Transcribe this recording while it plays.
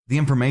The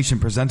information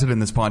presented in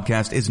this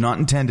podcast is not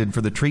intended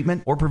for the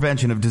treatment or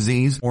prevention of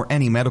disease or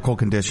any medical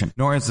condition,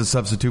 nor as a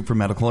substitute for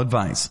medical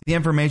advice. The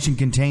information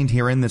contained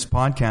here in this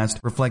podcast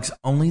reflects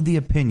only the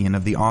opinion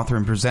of the author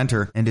and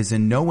presenter and is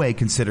in no way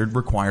considered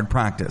required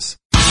practice.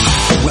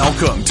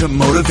 Welcome to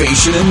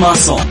Motivation and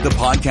Muscle, the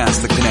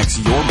podcast that connects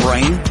your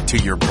brain to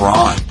your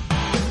brawn.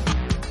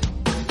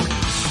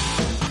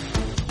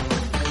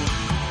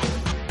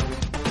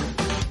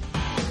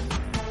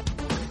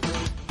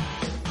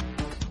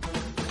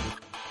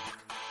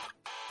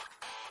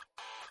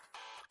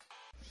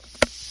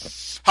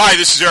 Hi,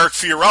 this is Eric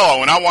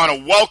Fiorillo, and I want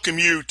to welcome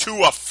you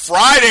to a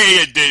Friday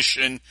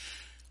edition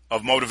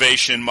of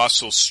Motivation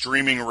Muscle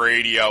streaming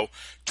radio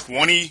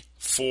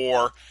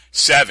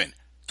 24/7.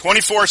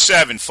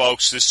 24/7,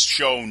 folks. This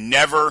show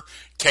never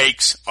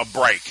takes a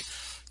break.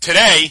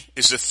 Today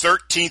is the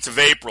 13th of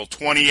April,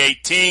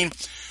 2018.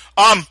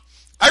 I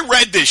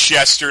read this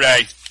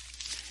yesterday,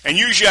 and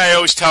usually I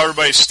always tell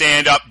everybody to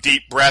stand up,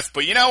 deep breath,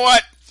 but you know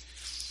what?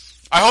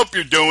 I hope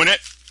you're doing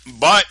it,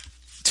 but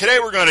today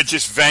we're going to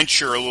just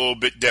venture a little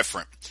bit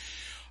different.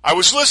 I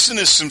was listening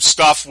to some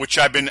stuff which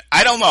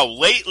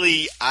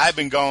lately I've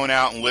been going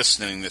out and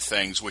listening to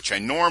things which I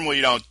normally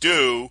don't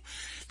do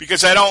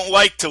because I don't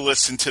like to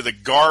listen to the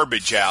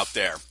garbage out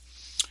there.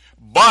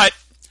 But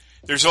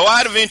there's a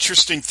lot of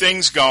interesting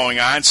things going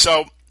on.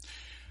 So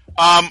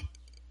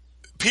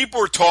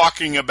people are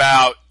talking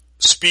about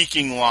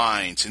speaking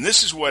lines, and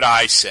this is what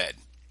I said.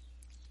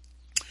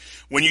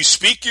 When you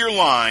speak your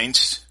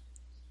lines,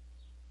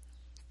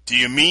 do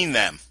you mean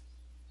them?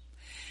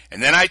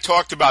 And then I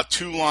talked about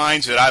two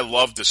lines that I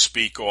love to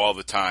speak all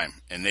the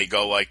time, and they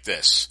go like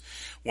this.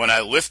 When I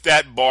lift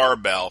that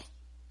barbell,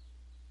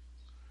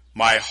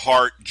 my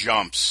heart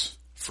jumps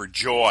for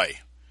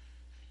joy.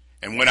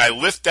 And when I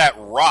lift that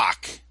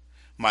rock,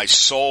 my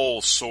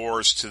soul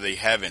soars to the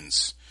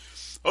heavens.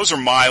 Those are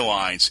my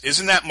lines.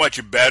 Isn't that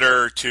much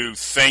better to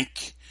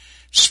think,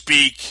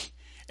 speak,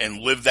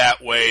 and live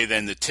that way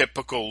than the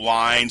typical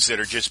lines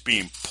that are just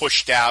being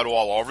pushed out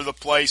all over the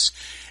place?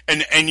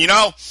 And you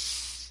know,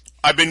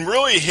 I've been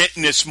really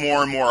hitting this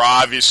more and more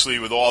obviously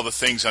with all the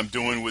things I'm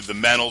doing with the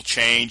mental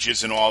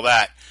changes and all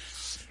that.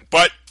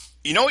 But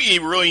you know what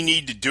you really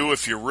need to do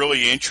if you're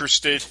really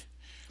interested?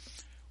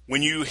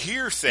 When you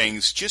hear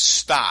things, just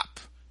stop.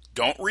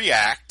 Don't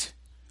react.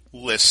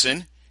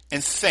 Listen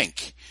and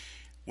think.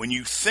 When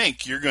you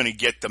think, you're going to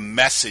get the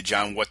message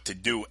on what to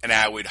do. And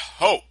I would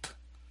hope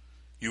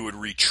you would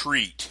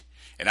retreat.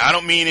 And I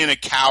don't mean in a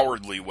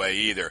cowardly way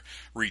either.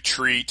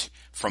 Retreat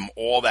from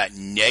all that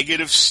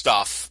negative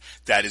stuff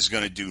that is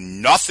going to do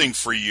nothing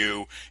for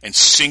you and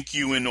sink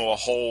you into a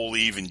hole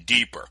even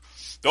deeper.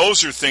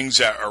 Those are things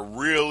that are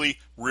really,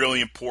 really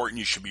important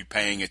you should be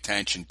paying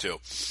attention to.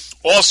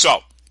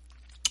 Also,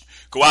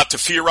 go out to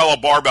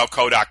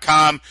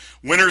FiorilloBarbellCo.com.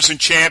 Winners and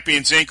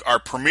Champions Inc., our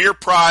premier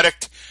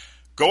product.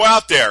 Go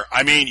out there.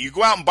 I mean, you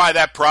go out and buy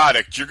that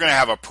product, you're going to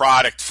have a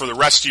product for the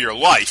rest of your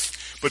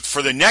life. But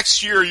for the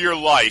next year of your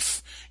life,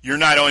 you're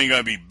not only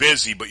going to be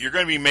busy, but you're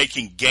going to be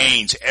making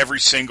gains every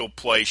single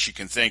place you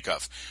can think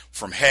of,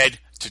 from head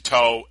to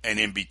toe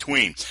and in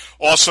between.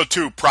 Also,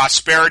 too,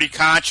 Prosperity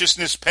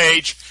Consciousness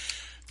page.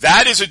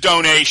 That is a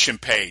donation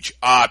page.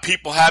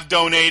 People have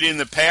donated in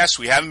the past.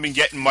 We haven't been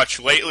getting much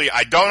lately.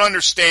 I don't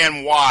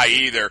understand why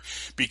either,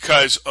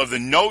 because of the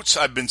notes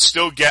I've been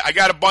still getting. I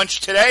got a bunch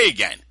today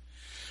again.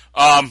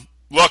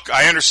 Look,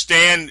 I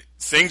understand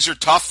things are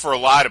tough for a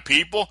lot of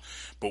people,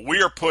 but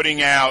we are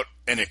putting out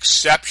an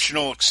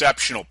exceptional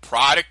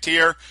product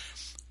here.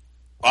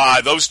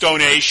 Those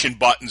donation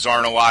buttons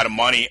aren't a lot of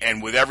money,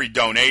 and with every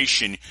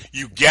donation,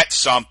 you get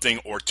something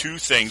or two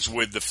things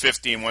with the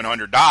 $50 and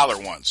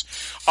 $100 ones.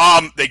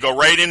 They go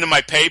right into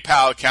my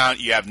PayPal account.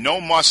 You have no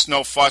muss,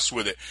 no fuss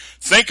with it.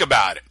 Think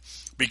about it,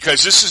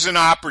 because this is an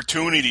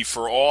opportunity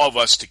for all of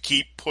us to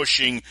keep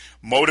pushing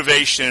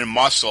motivation and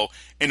muscle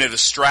into the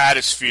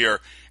stratosphere,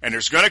 and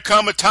there's going to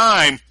come a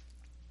time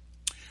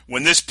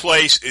when this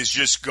place is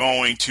just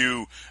going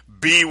to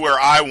be where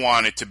I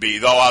want it to be,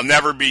 though I'll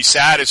never be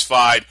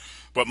satisfied.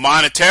 But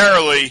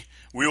monetarily,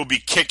 we will be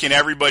kicking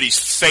everybody's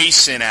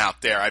face in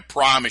out there. I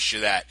promise you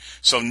that.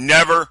 So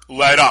never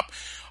let up.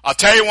 I'll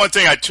tell you one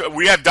thing.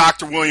 We have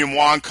Dr. William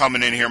Wong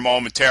coming in here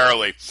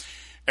momentarily.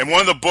 And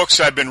one of the books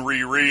I've been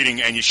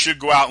rereading, and you should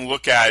go out and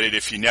look at it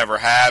if you never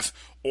have,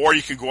 or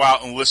you can go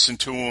out and listen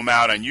to him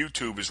out on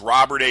YouTube, is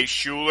Robert A.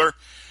 Schuller.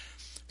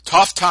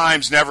 Tough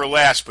times never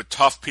last, but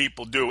tough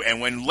people do.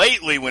 And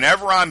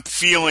whenever I'm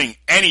feeling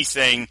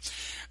anything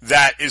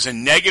that is a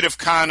negative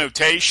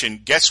connotation,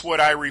 guess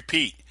what I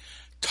repeat?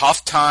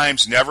 Tough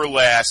times never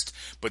last,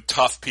 but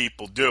tough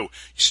people do. You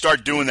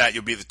start doing that,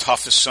 you'll be the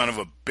toughest son of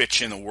a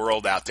bitch in the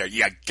world out there.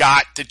 You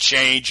got to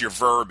change your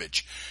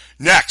verbiage.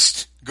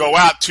 Next, go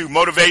out to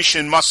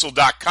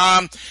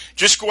motivationmuscle.com.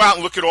 Just go out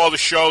and look at all the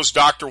shows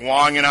Dr.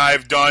 Wong and I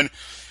have done.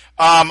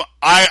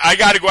 I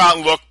got to go out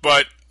and look,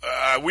 but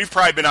we've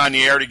probably been on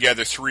the air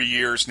together 3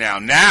 years now.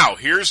 Now,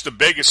 here's the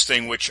biggest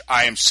thing, which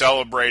I am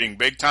celebrating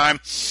big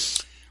time.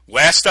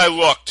 Last I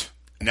looked,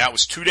 and that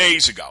was 2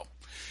 days ago,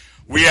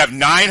 We have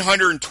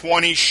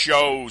 920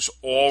 shows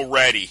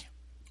already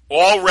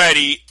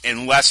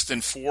in less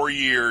than 4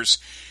 years.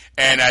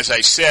 And as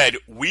I said,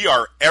 we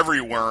are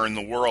everywhere in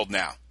the world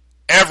now.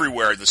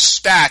 Everywhere. The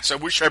stats, I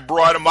wish I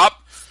brought them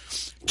up.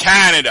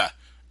 Canada,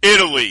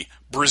 Italy,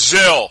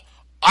 Brazil,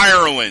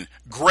 Ireland,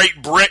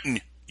 Great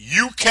Britain,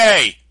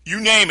 UK,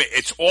 you name it.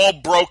 It's all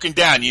broken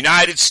down.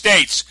 United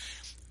States.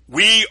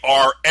 We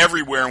are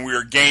everywhere, and we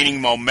are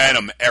gaining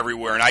momentum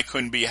everywhere, and I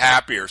couldn't be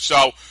happier.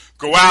 So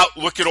go out,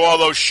 look at all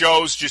those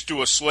shows, just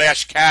do a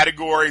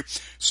 /category,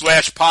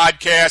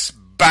 /podcast,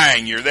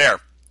 bang, you're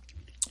there.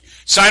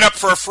 Sign up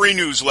for a free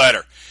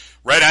newsletter.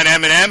 Right on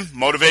M&M,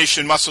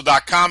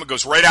 motivationmuscle.com. It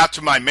goes right out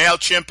to my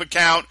MailChimp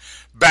account.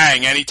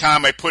 Bang,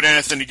 anytime I put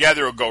anything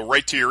together, it'll go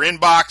right to your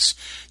inbox.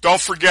 Don't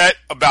forget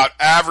about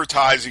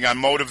advertising on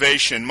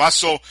Motivation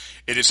Muscle.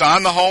 It is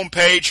on the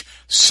homepage.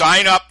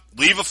 Sign up.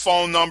 Leave a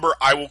phone number.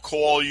 I will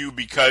call you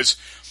because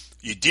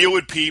you deal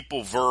with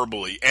people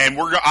verbally. And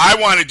I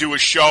want to do a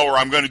show, or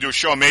I'm going to do a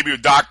show maybe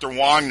with Dr.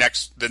 Wong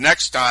the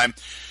next time.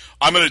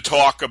 I'm going to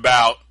talk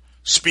about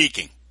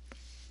speaking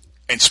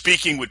and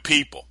speaking with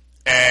people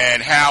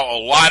and how a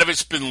lot of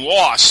it's been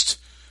lost.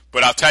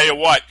 But I'll tell you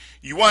what,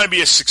 you want to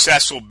be a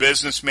successful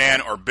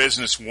businessman or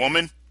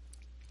businesswoman,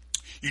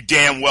 you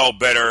damn well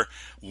better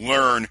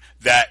learn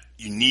that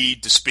you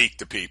need to speak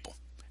to people.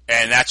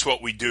 And that's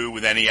what we do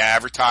with any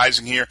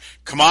advertising here.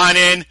 Come on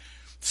in,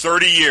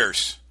 30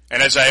 years.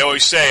 And as I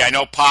always say, I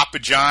know Papa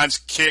John's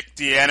kicked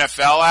the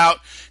NFL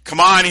out.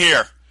 Come on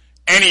here,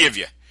 any of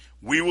you.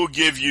 We will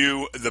give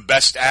you the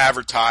best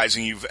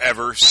advertising you've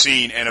ever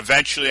seen. And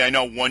eventually, I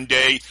know one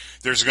day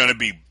there's going to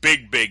be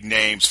big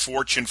names,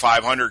 Fortune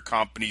 500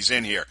 companies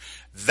in here.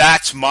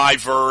 That's my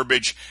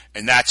verbiage,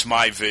 and that's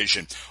my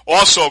vision.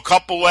 Also, a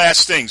couple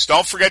last things.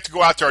 Don't forget to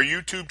go out to our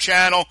YouTube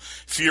channel,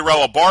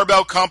 Fiorillo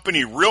Barbell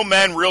Company, Real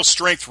Men, Real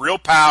Strength, Real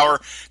Power,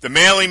 the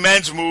Manly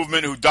Men's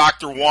Movement, who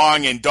Dr.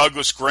 Wong and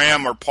Douglas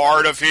Graham are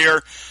part of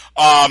here.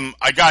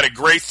 I got a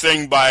great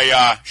thing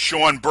by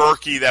Sean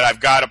Berkey that I've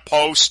got to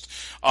post.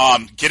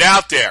 Get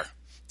out there.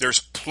 There's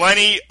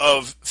plenty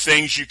of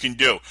things you can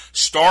do.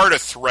 Start a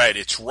thread.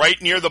 It's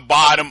right near the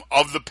bottom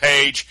of the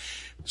page.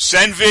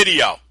 Send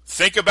video.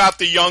 Think about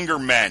the younger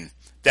men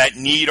that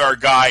need our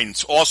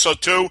guidance. Also,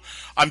 too,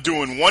 I'm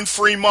doing one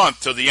free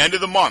month till the end of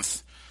the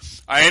month.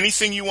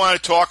 Anything you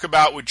want to talk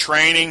about with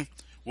training,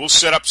 we'll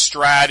set up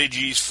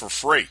strategies for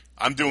free.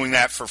 I'm doing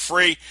that for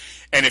free.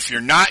 And if you're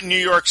not in New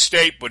York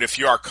State, but if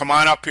you are, come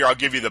on up here. I'll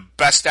give you the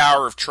best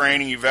hour of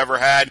training you've ever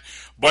had.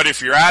 But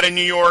if you're out of New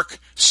York,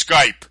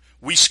 Skype.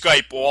 We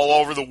Skype all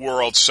over the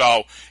world.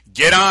 So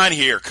get on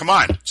here. Come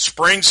on.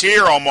 Spring's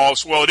here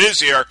almost. Well, it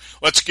is here.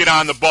 Let's get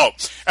on the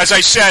boat. As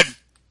I said,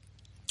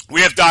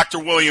 we have Dr.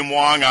 William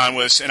Wong on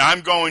with us, and I'm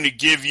going to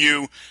give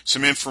you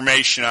some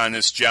information on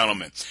this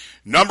gentleman.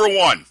 Number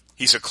one,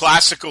 he's a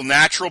classical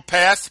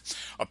naturopath,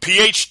 a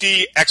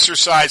Ph.D.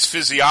 exercise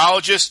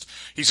physiologist.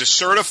 He's a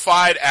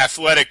certified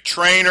athletic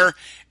trainer,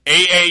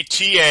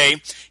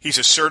 AATA. He's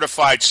a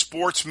certified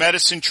sports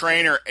medicine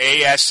trainer,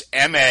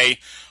 ASMA,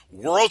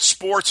 World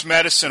Sports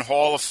Medicine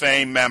Hall of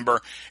Fame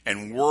member,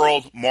 and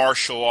World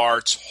Martial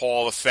Arts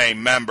Hall of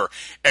Fame member.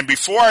 And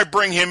before I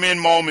bring him in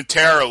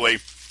momentarily,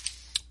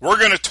 we're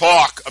going to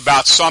talk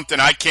about something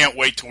I can't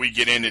wait till we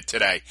get into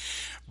today.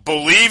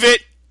 Believe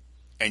it,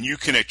 and you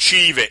can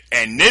achieve it.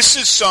 And this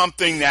is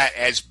something that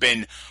has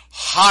been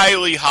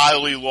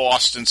highly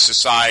lost in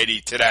society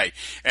today.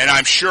 And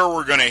I'm sure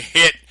we're going to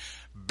hit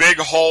big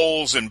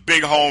holes and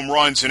big home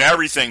runs and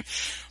everything.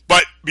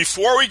 But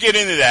before we get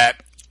into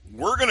that,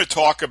 we're going to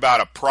talk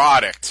about a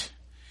product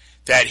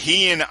that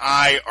he and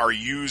I are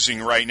using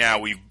right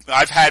now.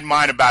 I've had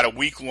mine about a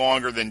week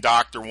longer than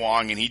Dr.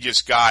 Wong, and he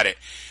just got it.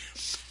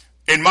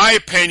 In my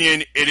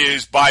opinion, it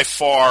is by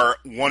far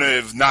one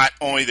of not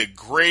only the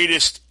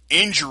greatest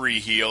injury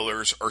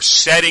healers, or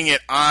setting it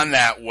on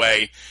that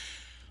way,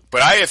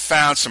 but I have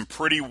found some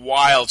pretty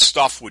wild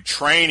stuff with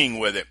training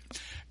with it.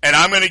 And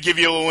I'm going to give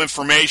you a little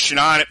information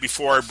on it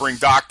before I bring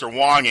Dr.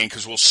 Wong in,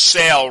 because we'll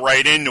sail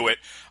right into it.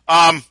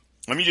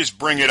 Let me just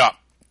bring it up.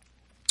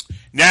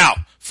 Now,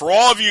 for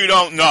all of you who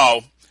don't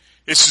know,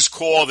 this is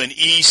called an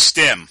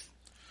E-Stim.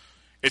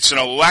 It's an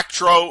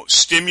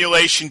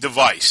electro-stimulation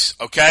device,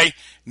 okay?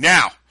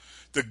 Now,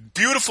 the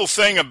beautiful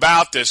thing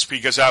about this,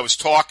 because I was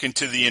talking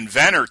to the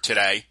inventor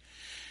today,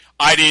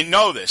 I didn't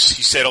know this.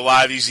 He said a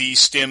lot of these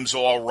E-Stims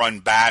all run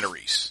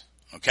batteries,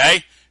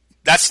 okay?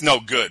 That's no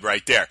good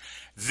right there.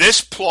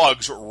 This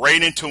plugs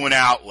right into an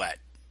outlet.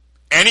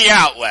 Any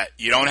outlet.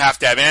 You don't have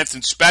to have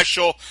anything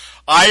special.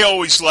 I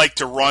always like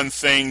to run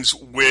things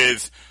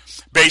with,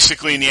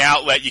 basically in the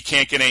outlet, you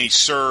can't get any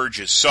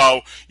surges.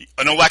 So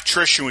an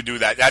electrician would do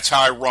that. That's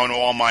how I run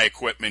all my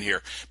equipment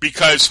here.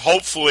 Because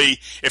hopefully,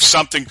 if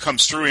something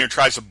comes through here and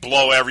tries to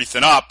blow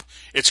everything up,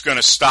 it's going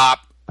to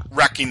stop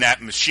wrecking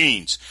that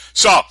machines.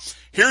 So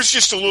here's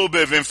just a little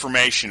bit of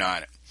information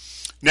on it.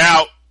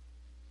 Now,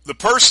 the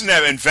person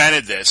that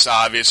invented this,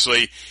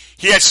 obviously,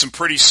 he had some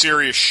pretty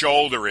serious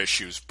shoulder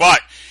issues. But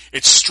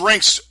it's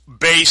strengths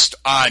based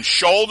on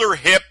shoulder,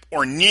 hip,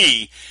 or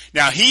knee.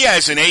 Now, he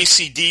has an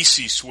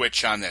AC-DC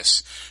switch on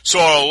this. So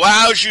it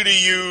allows you to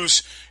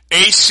use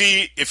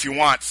AC if you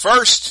want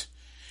first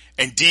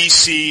and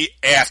DC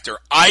after.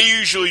 I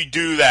usually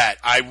do that.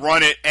 I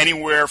run it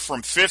anywhere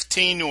from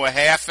 15 to a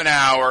half an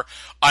hour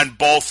on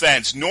both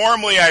ends.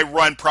 Normally, I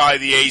run probably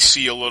the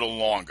AC a little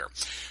longer.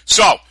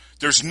 So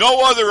there's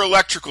no other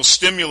electrical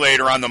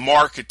stimulator on the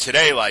market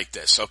today like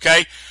this,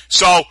 okay?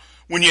 So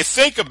when you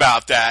think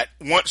about that,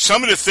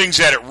 some of the things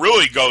that it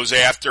really goes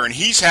after, and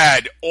he's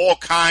had all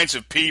kinds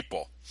of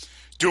people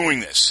doing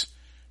this.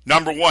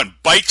 Number one,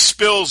 bike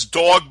spills,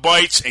 dog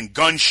bites, and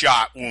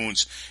gunshot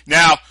wounds.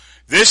 Now,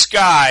 this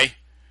guy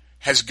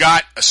has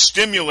got a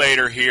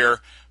stimulator here.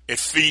 It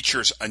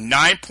features a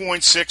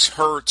 9.6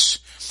 hertz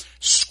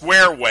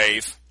square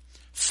wave,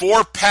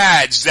 4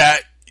 pads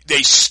that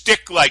they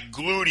stick like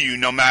glue to you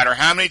no matter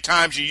how many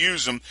times you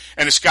use them,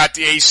 and it's got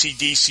the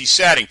AC/DC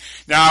setting.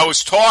 Now, I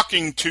was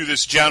talking to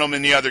this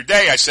gentleman the other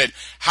day. I said,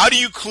 how do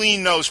you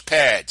clean those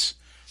pads?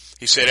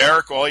 He said,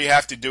 Eric, all you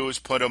have to do is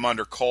put them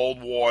under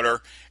cold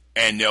water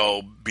and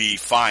they'll be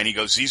fine. He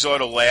goes, these ought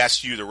to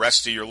last you the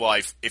rest of your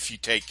life if you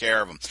take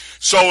care of them.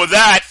 So with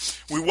that,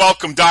 we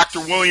welcome Dr.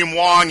 William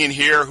Wong in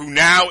here, who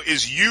now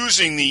is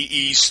using the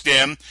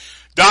E-Stim.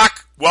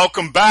 Doc,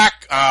 welcome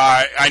back.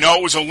 I know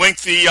it was a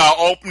lengthy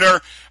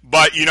opener,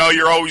 but you know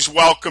you're always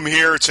welcome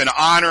here. It's an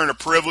honor and a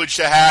privilege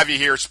to have you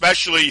here,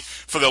 especially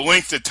for the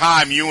length of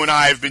time you and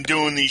I have been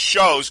doing these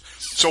shows.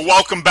 So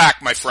welcome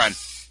back, my friend.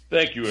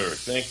 Thank you, Eric.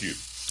 Thank you.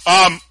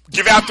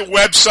 Give out the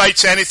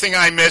websites, anything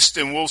I missed,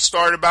 and we'll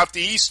start about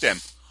the E-Stim.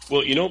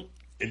 Well, you know,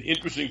 an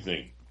interesting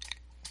thing.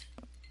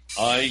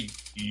 I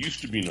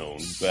used to be known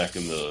back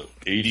in the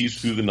 80s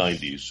through the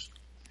 90s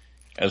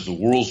as the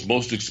world's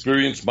most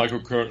experienced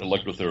microcurrent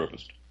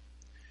electrotherapist.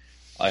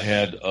 I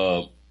had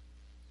the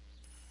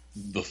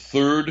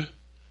third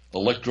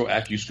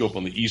electroacuoscope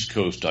on the East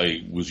Coast.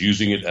 I was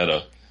using it at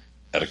a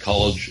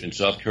college in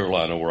South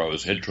Carolina where I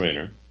was head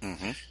trainer.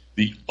 Mm-hmm.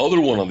 The other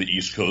one on the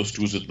East Coast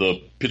was at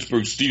the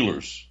Pittsburgh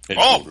Steelers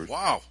headquarters. Oh,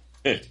 wow.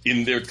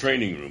 In their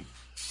training room.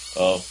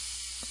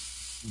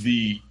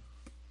 The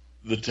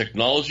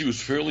technology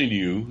was fairly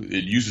new.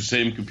 It used the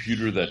same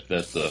computer that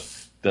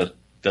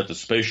the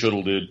space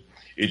shuttle did.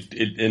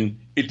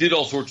 It did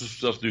all sorts of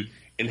stuff to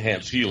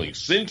enhance healing.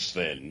 Since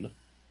then,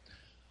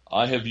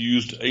 I have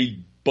used a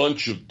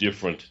bunch of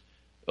different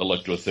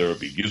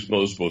electrotherapy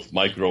gizmos, both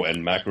micro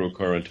and macro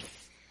current,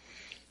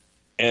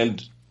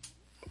 and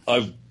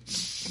I've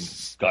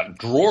got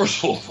drawers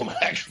full of them,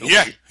 actually.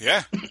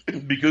 Yeah.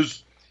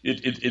 Because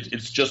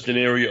it's just an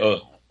area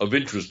of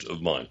interest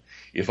of mine.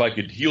 If I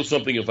could heal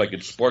something, if I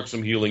could spark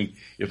some healing,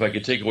 if I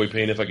could take away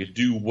pain, if I could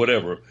do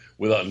whatever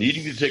without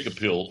needing to take a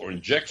pill or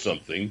inject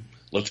something,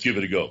 let's give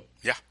it a go.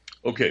 Yeah.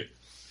 Okay.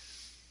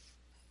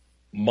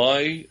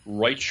 My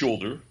right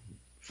shoulder,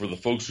 for the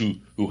folks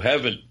who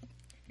haven't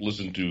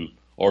listened to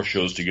our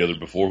shows together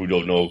before, who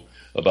don't know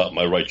about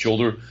my right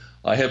shoulder,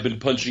 I have been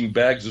punching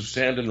bags of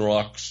sand and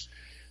rocks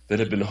that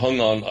have been hung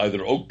on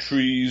either oak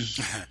trees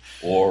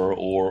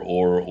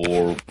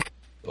or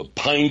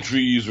pine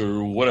trees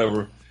or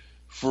whatever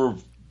for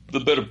the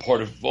better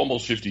part of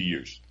almost 50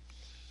 years.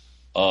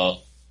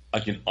 I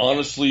can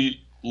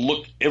honestly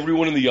look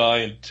everyone in the eye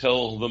and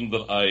tell them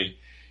that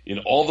in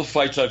all the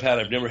fights I've had,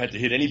 I've never had to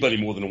hit anybody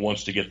more than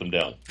once to get them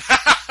down.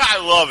 I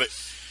love it.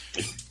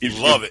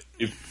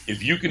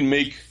 If you can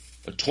make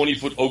a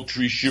 20-foot oak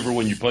tree shiver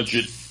when you punch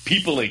it,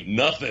 people ain't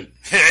nothing.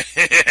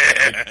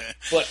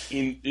 But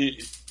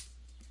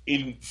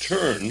in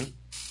turn,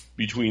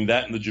 between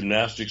that and the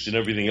gymnastics and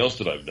everything else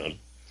that I've done,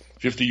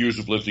 50 years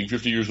of lifting,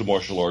 50 years of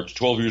martial arts,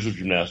 12 years of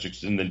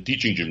gymnastics, and then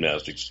teaching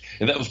gymnastics,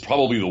 and that was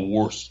probably the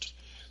worst.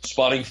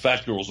 Spotting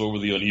fat girls over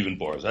the uneven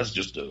bars. That's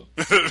just gosh,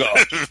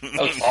 that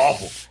was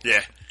awful.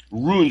 Yeah.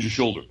 Ruins your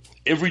shoulder.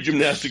 Every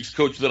gymnastics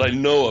coach that I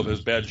know of has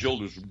bad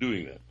shoulders from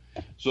doing that.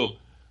 So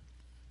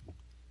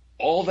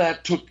all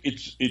that took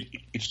its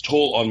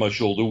toll on my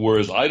shoulder,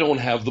 whereas I don't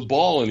have the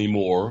ball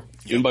anymore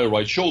in my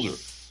right shoulder.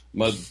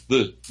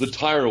 The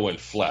tire went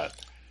flat.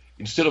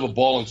 Instead of a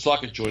ball and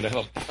socket joint, I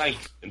have a plank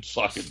and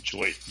socket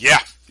joint. Yeah.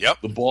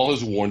 Yep. The ball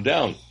is worn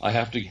down. I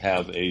have to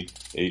have a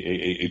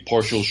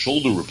partial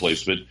shoulder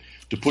replacement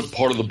to put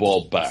part of the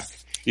ball back.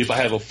 If I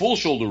have a full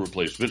shoulder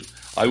replacement,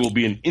 I will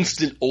be an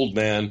instant old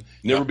man,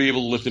 never be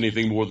able to lift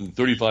anything more than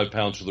 35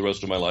 pounds for the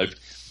rest of my life.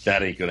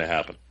 That ain't going to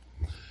happen.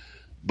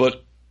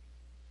 But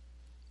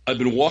I've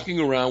been walking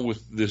around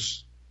with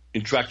this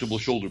intractable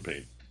shoulder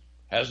pain.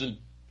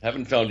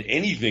 Haven't found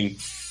anything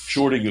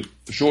short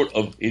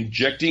of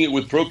injecting it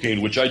with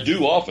Procaine, which I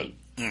do often,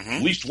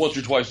 at least once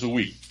or twice a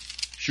week.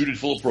 Shoot it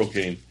full of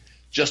Procaine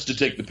just to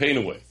take the pain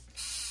away.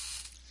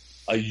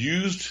 I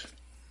used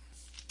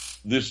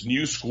this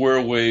new square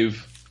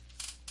wave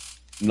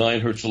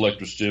 9 hertz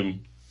electrostim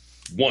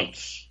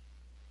once,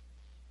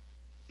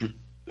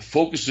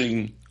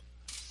 focusing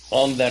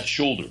on that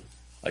shoulder.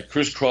 I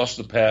crisscrossed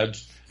the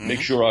pads,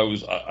 make sure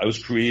I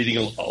was creating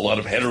a lot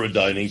of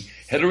heterodyning.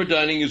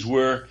 Heterodyning is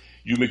where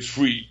you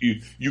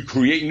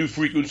create new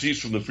frequencies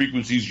from the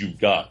frequencies you've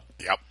got.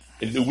 Yep.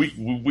 and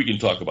we can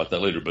talk about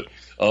that later. But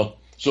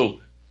so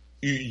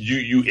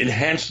you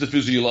enhance the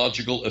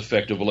physiological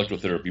effect of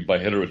electrotherapy by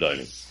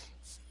heterodyning.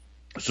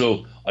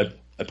 So I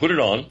put it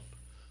on,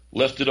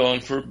 left it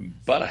on for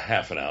about a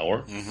half an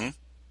hour. Mm-hmm.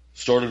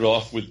 Started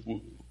off with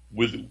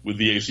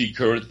the AC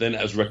current. Then,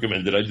 as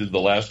recommended, I did the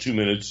last 2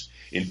 minutes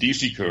in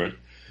DC current.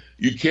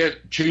 You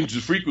can't change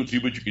the frequency,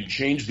 but you can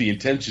change the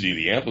intensity,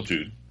 the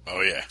amplitude.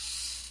 Oh yeah.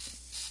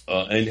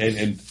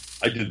 And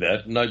I did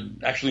that, and I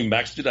actually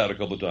maxed it out a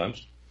couple of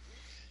times.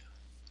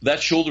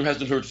 That shoulder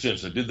hasn't hurt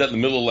since. I did that in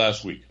the middle of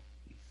last week.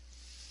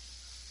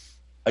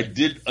 I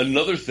did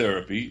another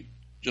therapy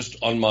just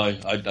on my.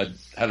 I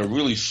had a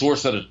really sore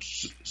set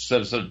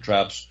of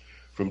traps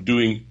from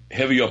doing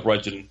heavy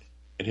uprights and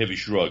heavy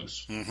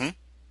shrugs. Mm-hmm.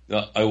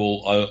 Now I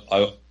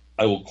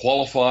will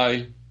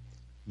qualify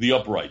the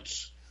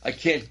uprights. I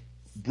can't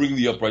bring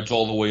the uprights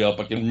all the way up.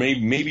 I can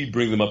maybe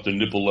bring them up to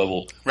nipple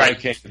level. Right. But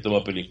I can't get them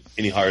up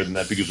any higher than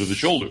that because of the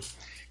shoulder,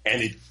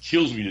 and it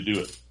kills me to do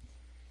it.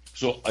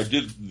 So I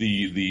did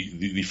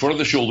the front of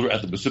the shoulder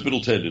at the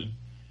bicipital tendon,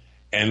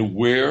 and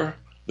where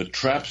the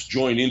traps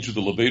join into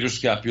the levator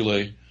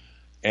scapulae,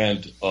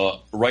 and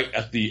right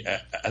at the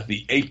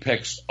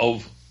apex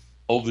of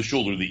the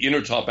shoulder, the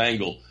inner top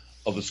angle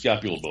of the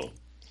scapula bone,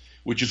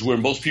 which is where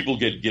most people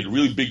get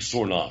really big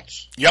sore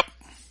knots. Yep.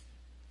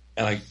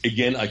 And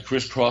I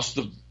crisscrossed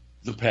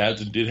the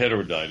pads and did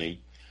heterodyning,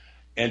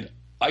 and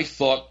I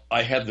thought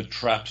I had the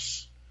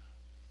traps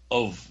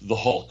of the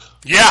Hulk.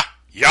 Yeah.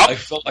 Yep. I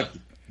felt like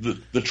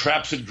the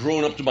traps had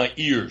grown up to my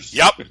ears.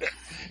 Yep.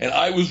 And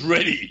I was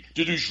ready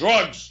to do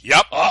shrugs.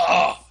 Yep.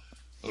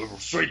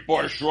 Straight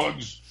bar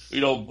shrugs,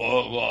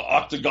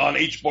 octagon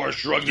H-bar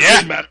shrugs. Yeah. It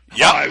didn't matter.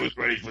 Yep. I was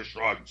ready for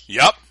shrugs.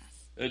 Yep.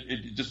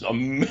 It just,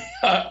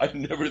 I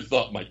never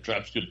thought my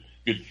traps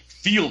could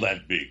feel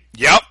that big.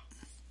 Yep.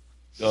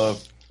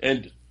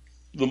 And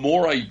the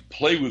more I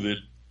play with it,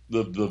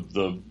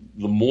 the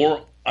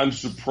more I'm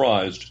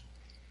surprised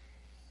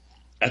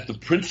at the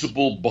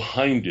principle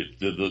behind it.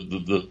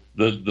 The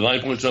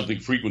 9-point-something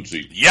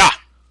frequency. Yeah.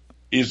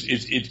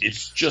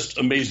 It's just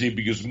amazing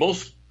because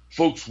most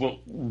folks,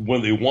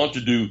 when they want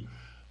to do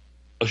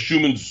a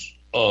Schumann's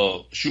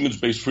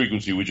base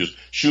frequency, which is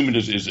Schumann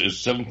is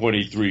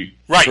 7.83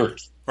 right.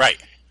 hertz.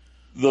 Right.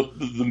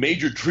 The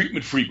major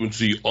treatment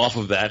frequency off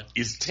of that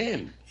is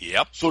 10.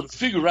 Yep. So to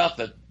figure out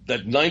that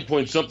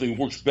 9-point-something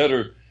works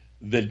better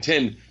than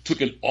 10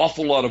 took an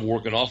awful lot of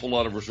work, an awful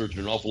lot of research,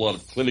 and an awful lot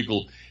of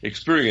clinical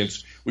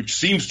experience, which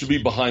seems to be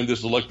behind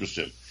this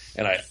electrostim.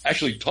 And I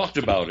actually talked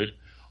about it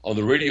on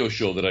the radio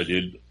show that I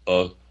did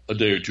a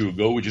day or two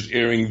ago, which is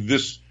airing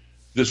this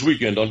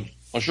weekend on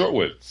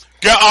shortwave.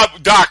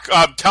 Doc,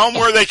 tell them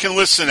where they can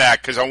listen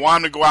at, because I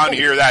want them to go out and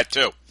hear that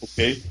too.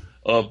 Okay.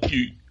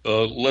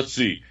 Let's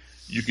see.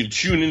 You can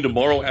tune in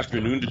tomorrow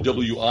afternoon to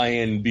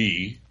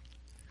WINB.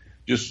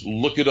 Just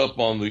look it up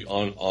on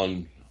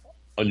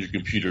your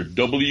computer.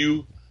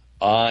 WINB,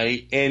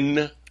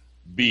 N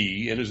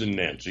as in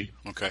Nancy.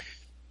 Okay.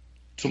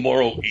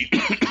 Tomorrow,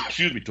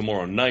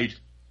 tomorrow night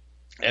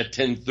at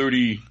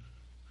 10:30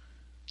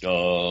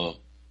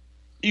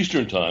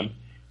 Eastern Time,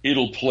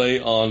 it'll play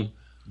on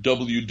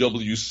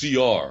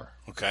WWCR.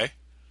 Okay.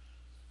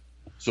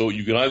 So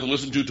you can either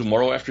listen to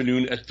tomorrow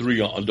afternoon at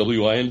 3 on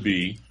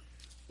WINB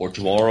or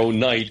tomorrow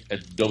night at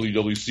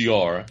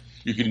WWCR.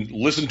 You can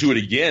listen to it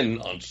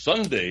again on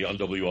Sunday on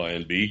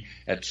WINB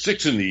at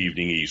 6 in the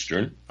evening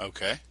Eastern.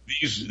 Okay.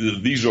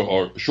 These are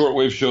our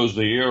shortwave shows.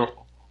 They air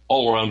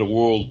all around the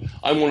world.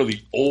 I'm one of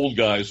the old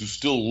guys who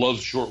still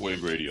loves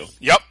shortwave radio.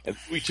 Yep. And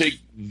we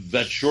take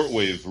that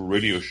shortwave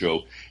radio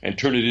show and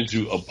turn it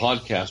into a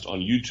podcast on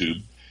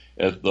YouTube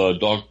at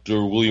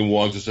Dr. William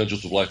Wong's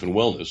Essentials of Life and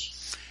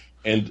Wellness.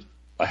 And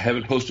I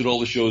haven't posted all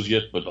the shows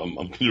yet, but I'm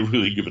going to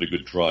really give it a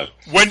good try.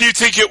 When do you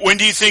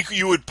think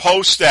you would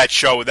post that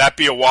show? Would that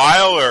be a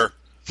while or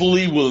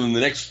fully within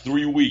the next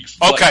 3 weeks?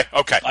 Okay.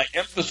 I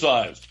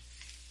emphasized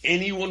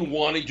anyone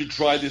wanting to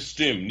try this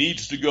stim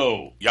needs to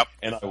go. Yep.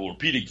 And I will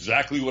repeat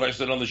exactly what I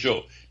said on the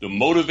show. The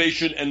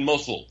Motivation and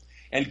Muscle,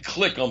 and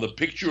click on the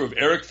picture of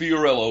Eric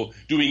Fiorillo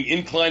doing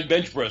incline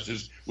bench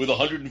presses with a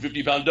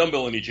 150-pound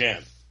dumbbell in each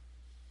hand.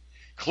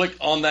 Click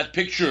on that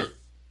picture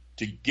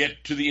to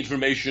get to the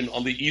information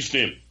on the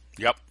E-Stim.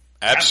 Yep,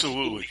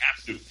 absolutely.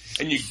 Have to.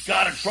 And you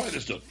got to try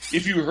this stuff.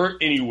 If you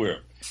hurt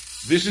anywhere,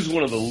 this is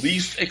one of the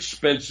least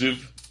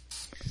expensive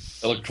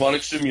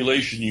electronic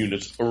stimulation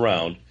units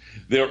around.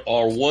 There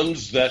are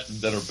ones that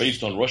are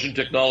based on Russian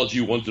technology,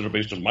 ones that are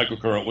based on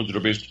microcurrent, ones that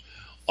are based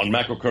on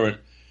macrocurrent.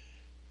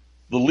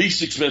 The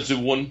least expensive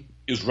one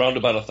is round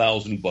about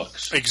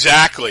 $1,000.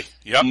 Exactly.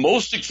 Yep. The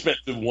most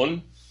expensive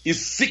one is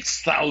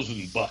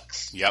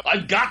 $6,000. Yep.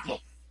 I've got them.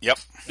 Yep.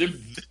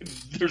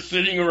 They're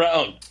sitting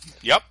around.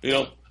 Yep.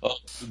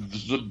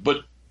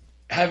 But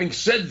having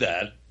said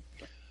that,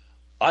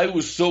 I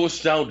was so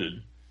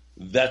astounded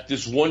that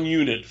this one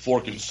unit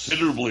for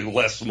considerably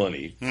less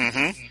money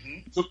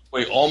took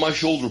away all my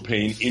shoulder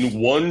pain in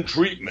one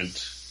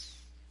treatment.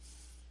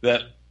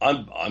 That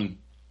I'm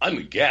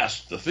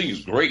aghast. The thing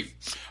is great.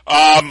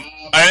 And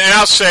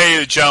I'll say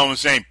the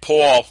gentleman's name,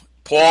 Paul.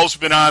 Paul's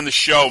been on the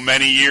show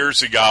many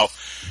years ago.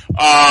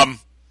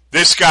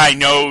 This guy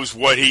knows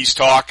what he's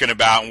talking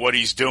about and what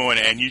he's doing,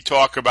 and you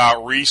talk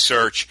about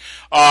research.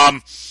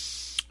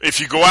 If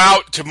you go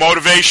out to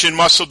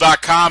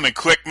motivationmuscle.com and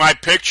click my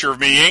picture of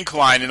me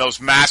inclining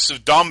those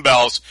massive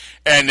dumbbells,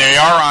 and they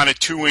are on a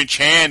 2-inch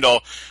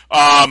handle,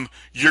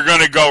 you're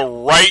going to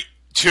go right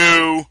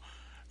to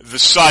the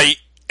site,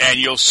 and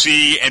you'll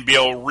see and be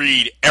able to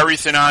read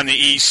everything on the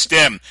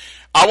E-Stim.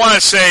 I want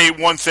to say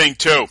one thing,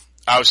 too.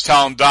 I was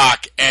telling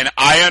Doc, and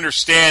I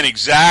understand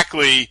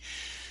exactly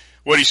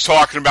what he's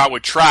talking about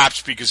with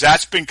traps, because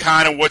that's been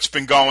kind of what's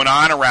been going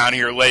on around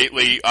here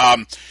lately.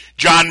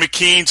 John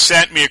McKean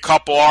sent me a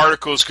couple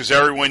articles because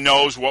everyone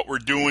knows what we're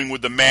doing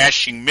with the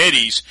mashing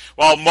middies.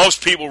 Well,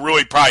 most people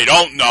really probably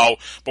don't know,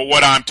 but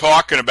what I'm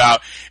talking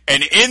about.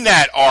 And in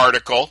that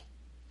article,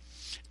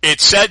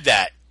 it said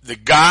that the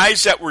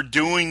guys that were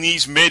doing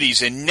these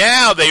middies, and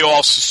now they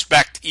all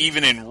suspect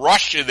even in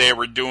Russia they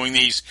were doing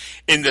these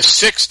in the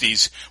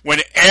 60s, when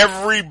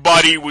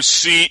everybody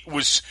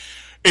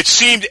it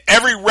seemed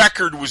every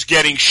record was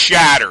getting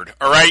shattered,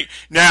 all right?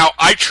 Now,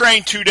 I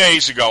trained 2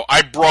 days ago.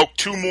 I broke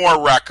 2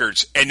 more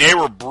records, and they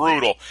were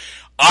brutal.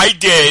 I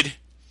did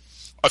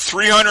a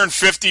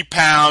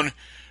 350-pound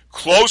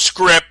close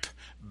grip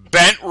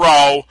bent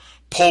row,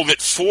 pulled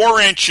it 4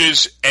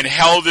 inches, and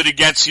held it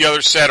against the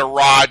other set of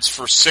rods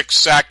for 6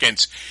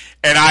 seconds.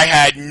 And I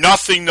had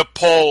nothing to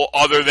pull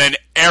other than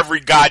every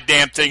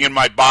goddamn thing in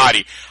my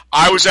body.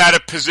 I was at a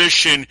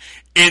position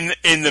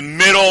in the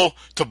middle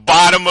to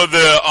bottom of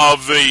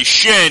the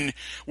shin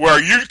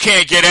where you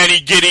can't get any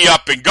giddy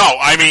up and go.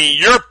 I mean,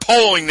 you're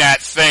pulling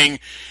that thing.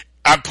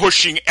 I'm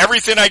pushing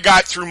everything I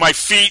got through my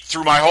feet,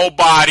 through my whole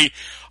body.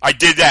 I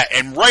did that.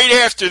 And right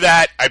after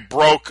that, I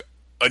broke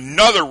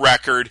another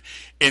record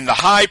in the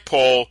high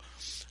pull.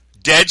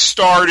 Dead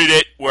started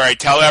it, where I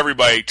tell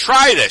everybody,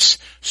 try this.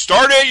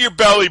 Start at your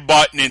belly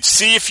button and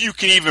see if you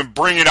can even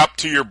bring it up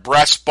to your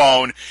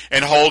breastbone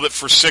and hold it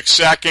for 6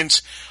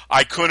 seconds.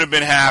 I couldn't have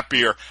been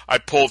happier. I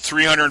pulled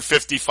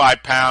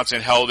 355 pounds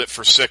and held it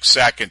for 6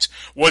 seconds.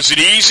 Was it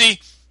easy?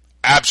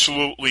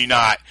 Absolutely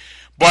not.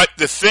 But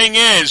the thing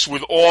is,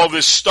 with all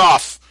this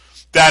stuff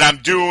that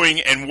I'm doing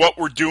and what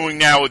we're doing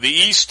now with the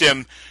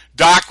E-Stim,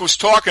 Doc was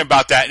talking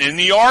about that. And in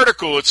the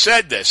article it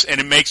said this,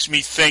 and it makes me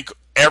think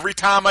every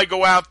time I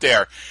go out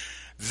there,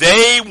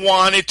 they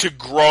wanted to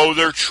grow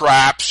their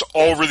traps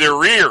over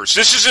their ears.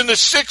 This is in the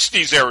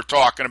 60s they were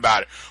talking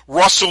about it.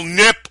 Russell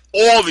Nip,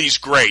 all these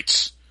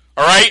greats.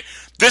 All right?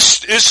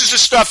 This is the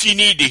stuff you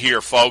need to hear,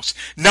 folks.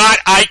 Not,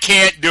 I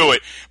can't do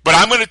it. But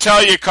I'm going to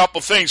tell you a couple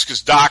things,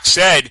 because Doc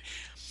said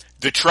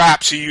the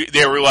traps,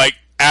 they were like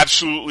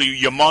absolutely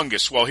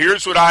humongous. Well,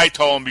 here's what I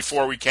told him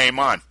before we came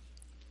on.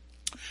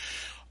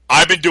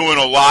 I've been doing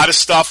a lot of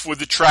stuff with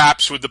the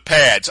traps, with the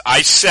pads.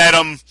 I set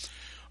them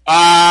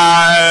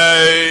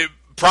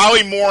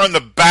probably more on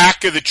the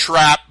back of the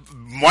trap,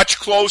 much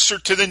closer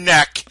to the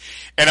neck,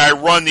 and I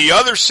run the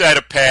other set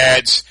of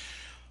pads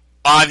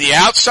on the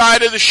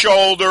outside of the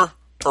shoulder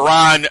or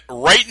on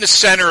right in the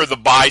center of the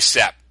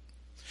bicep.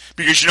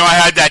 Because, I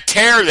had that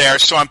tear there,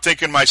 so I'm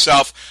thinking to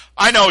myself,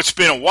 I know it's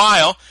been a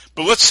while,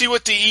 but let's see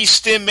what the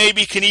E-Stim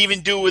maybe can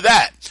even do with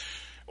that.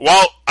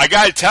 Well, I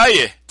got to tell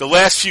you, the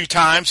last few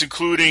times,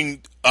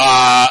 including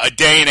a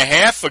day and a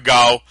half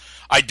ago,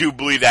 I do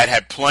believe that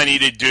had plenty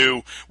to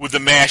do with the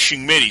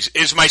mashing middies.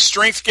 Is my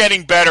strength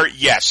getting better?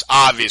 Yes,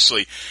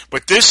 obviously.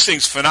 But this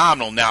thing's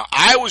phenomenal. Now,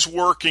 I was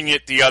working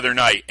it the other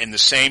night in the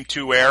same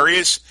 2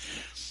 areas.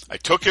 I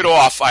took it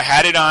off. I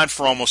had it on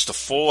for almost a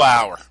full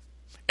hour.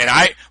 And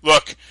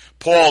look,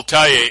 Paul will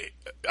tell you,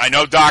 I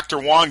know Dr.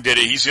 Wong did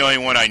it. He's the only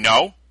one I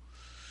know.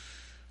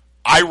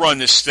 I run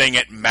this thing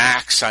at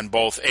max on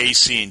both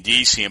AC and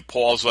DC, and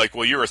Paul's like,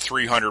 well, you're a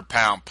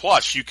 300-pound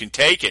plus. You can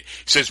take it.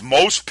 He says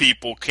most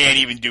people can't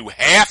even do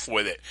half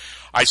with it.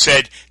 I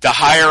said, the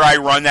higher I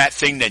run that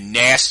thing, the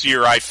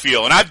nastier I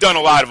feel. And I've done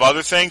a lot of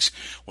other things.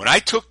 When I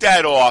took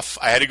that off,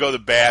 I had to go to the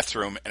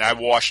bathroom, and I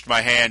washed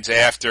my hands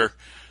after,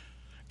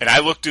 and I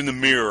looked in the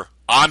mirror.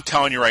 I'm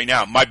telling you right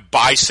now, my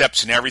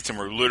biceps and everything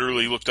were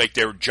literally looked like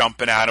they were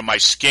jumping out of my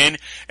skin,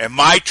 and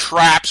my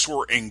traps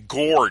were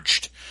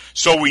engorged.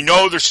 So we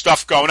know there's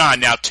stuff going on.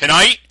 Now,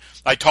 tonight,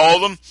 I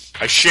told them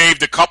I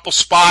shaved a couple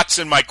spots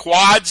in my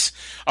quads.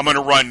 I'm going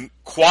to run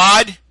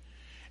quad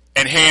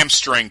and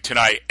hamstring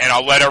tonight, and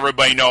I'll let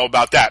everybody know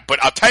about that.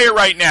 But I'll tell you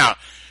right now,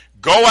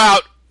 go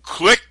out,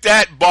 click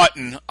that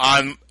button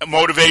on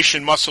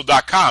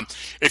motivationmuscle.com.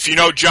 If you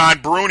know John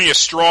Bruni, a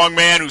strong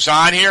man who's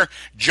on here,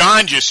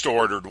 John just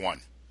ordered one.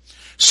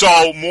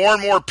 So more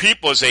and more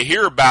people, as they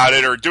hear about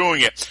it, are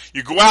doing it.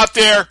 You go out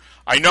there.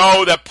 I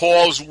know that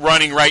Paul's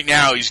running right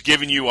now. He's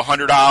giving you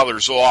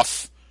 $100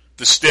 off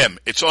the Stim.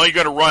 It's only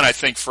going to run, I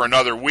think, for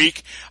another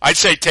week. I'd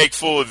say take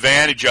full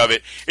advantage of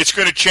it. It's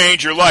going to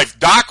change your life.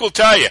 Doc will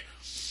tell you.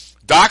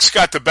 Doc's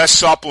got the best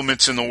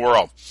supplements in the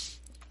world.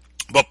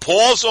 But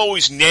Paul's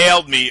always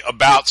nailed me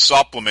about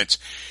supplements.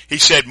 He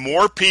said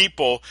more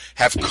people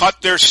have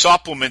cut their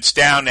supplements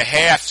down to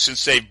half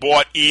since they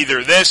bought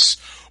either this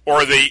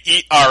or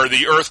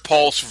the Earth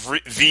Pulse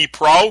V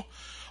Pro.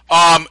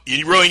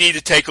 You really need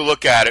to take a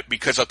look at it,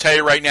 because I'll tell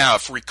you right now,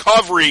 if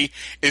recovery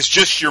is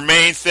just your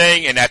main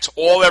thing and that's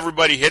all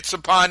everybody hits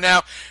upon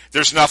now,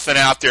 there's nothing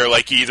out there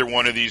like either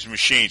one of these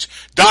machines.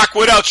 Doc,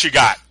 what else you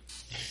got?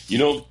 You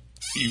know,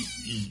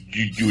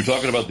 you were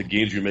talking about the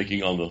gains you're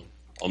making on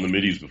the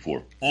Middies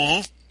before.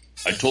 Mm-hmm.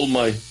 I told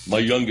my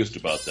youngest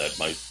about that,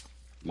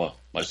 my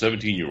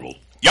 17-year-old.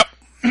 Yep.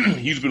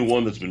 He's been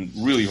one that's been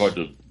really hard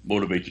to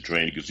motivate to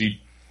train, because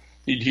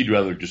he'd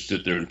rather just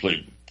sit there and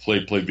play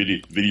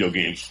video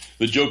games.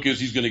 The joke is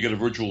he's going to get a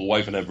virtual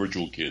wife and have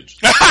virtual kids.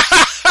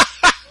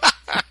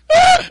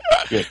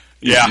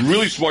 Yeah. He's a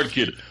really smart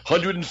kid.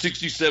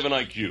 167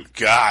 IQ.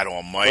 God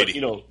almighty. But,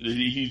 you know,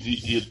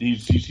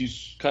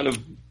 he's kind of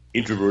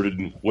introverted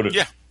and whatever.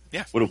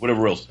 Yeah.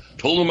 Whatever else.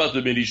 Told him about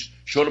the Middies,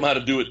 showed him how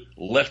to do it,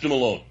 left him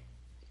alone.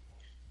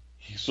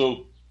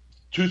 So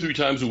 2-3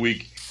 times a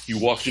week he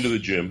walks into the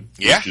gym,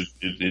 which is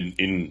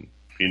in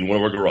one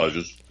of our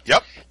garages.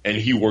 Yep. And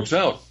he works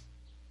out.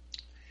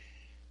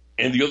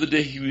 And the other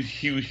day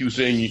he was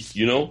saying,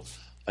 you know,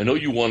 I know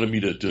you wanted me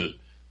to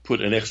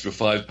put an extra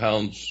 5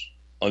 pounds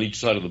on each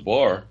side of the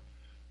bar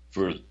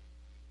for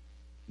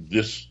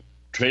this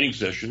training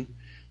session,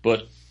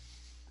 but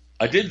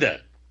I did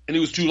that, and it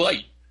was too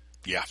light.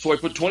 Yeah. So I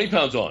put 20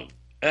 pounds on. And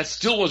that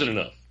still wasn't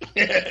enough.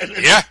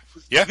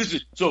 Yeah.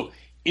 So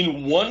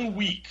in 1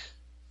 week,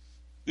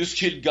 this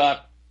kid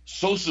got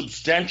so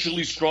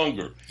substantially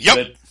stronger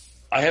that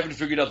I haven't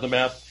figured out the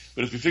math,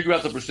 but if you figure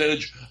out the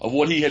percentage of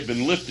what he had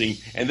been lifting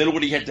and then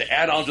what he had to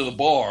add onto the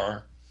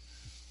bar,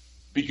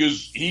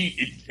 because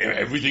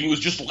everything was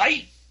just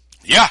light.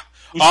 Yeah.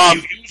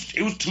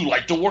 It was too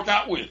light to work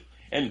out with.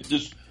 And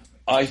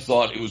I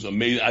thought it was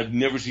amazing. I've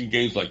never seen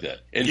gains like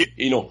that. And,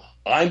 you know,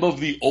 I'm of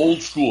the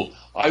old school.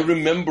 I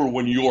remember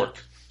when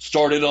York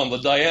started on the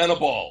Diana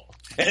ball,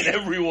 and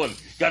everyone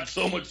got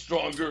so much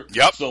stronger,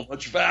 so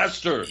much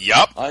faster.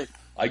 Yep.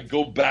 I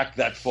go back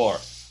that far.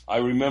 I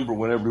remember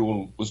when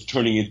everyone was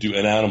turning into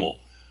an animal.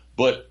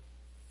 But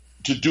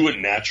to do it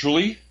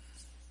naturally,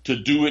 to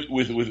do it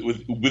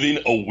within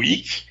a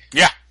week,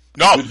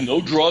 with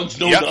no drugs,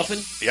 nothing.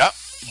 Yep.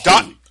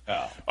 Holy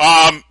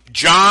cow.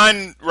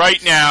 John,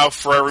 right now,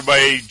 for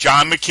everybody,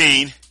 John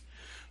McKean,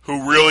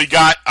 who really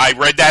I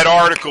read that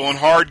article in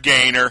Hard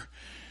Gainer,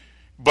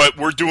 but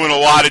we're doing a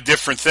lot of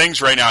different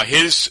things right now.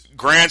 His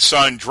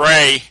grandson,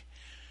 Dre,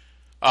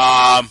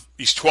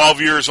 he's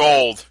 12 years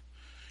old.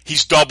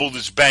 He's doubled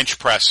his bench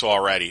press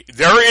already.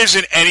 There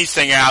isn't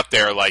anything out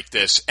there like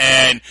this,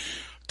 and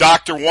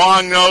Dr.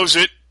 Wong knows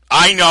it.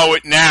 I know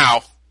it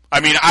now.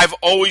 I mean, I've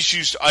always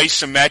used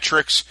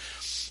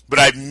isometrics, but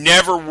I've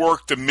never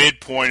worked the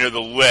midpoint of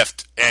the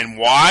lift. And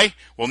why?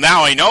 Well,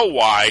 now I know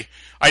why.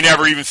 I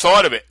never even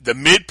thought of it. The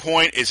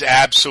midpoint is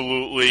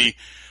absolutely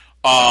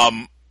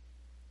will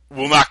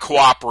not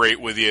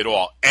cooperate with you at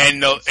all.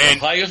 And the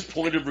highest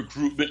point of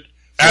recruitment for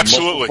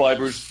absolutely muscle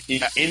fibers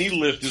in any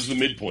lift is the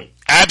midpoint.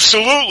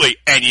 Absolutely.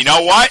 And you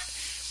know what?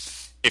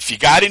 If you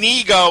got an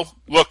ego,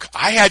 look,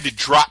 I had to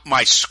drop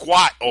my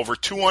squat over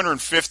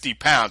 250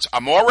 pounds.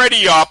 I'm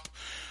already up.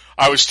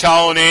 I was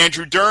telling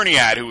Andrew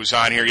Derniat, who was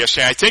on here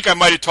yesterday, I think I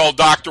might have told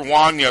Dr.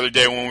 Wong the other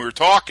day when we were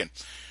talking.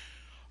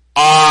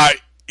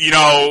 You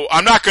know,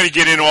 I'm not going to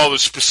get into all the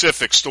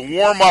specifics. The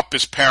warm-up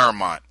is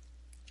paramount.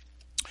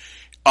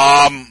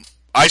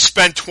 I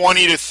spend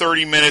 20 to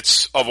 30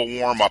 minutes of a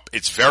warm-up.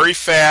 It's very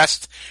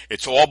fast.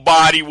 It's all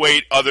body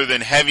weight other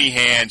than heavy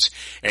hands,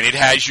 and it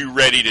has you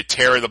ready to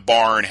tear the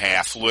bar in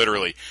half,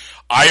 literally.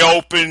 I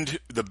opened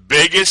the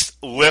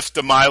biggest lift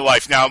of my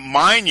life. Now,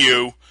 mind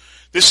you,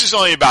 this is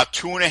only about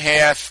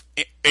 2.5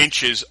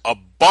 inches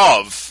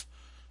above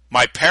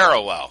my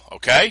parallel,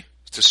 okay?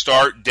 To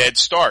start, dead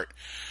start.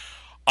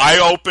 I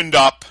opened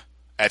up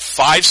at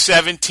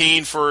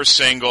 517 for a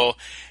single,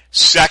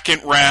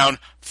 second round,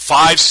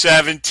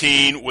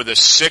 517 with a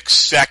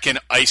 6-second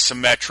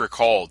isometric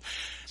hold.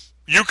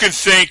 You can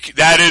think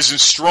that isn't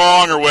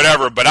strong or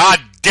whatever, but I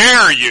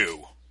dare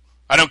you,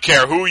 I don't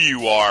care who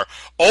you are,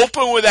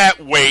 open with that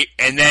weight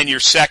and then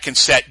your second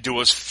set do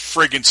a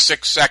friggin'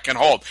 6-second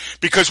hold.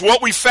 Because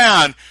what we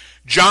found,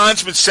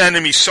 John's been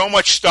sending me so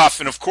much stuff,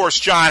 and of course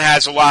John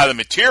has a lot of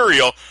the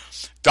material.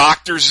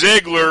 Dr.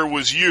 Ziegler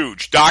was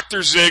huge.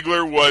 Dr.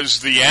 Ziegler was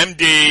the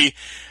MD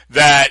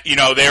that, you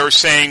know, they were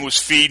saying was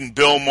feeding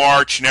Bill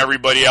March and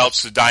everybody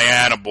else the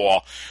Diana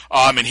ball.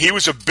 And he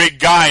was a big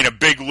guy and a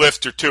big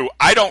lifter too.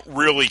 I don't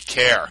really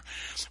care.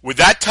 With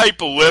that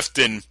type of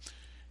lifting,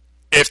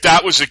 if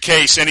that was the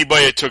case,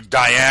 anybody that took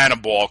Diana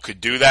ball could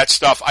do that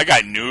stuff. I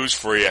got news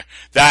for you.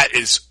 That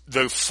is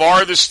the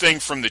farthest thing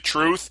from the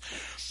truth.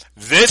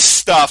 This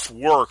stuff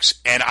works,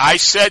 and I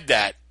said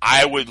that.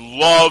 I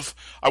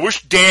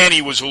wish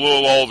Danny was a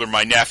little older,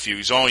 my nephew.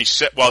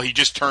 He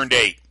just turned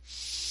 8.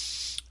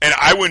 And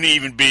I wouldn't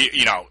even be,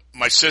 you know,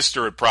 my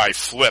sister would probably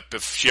flip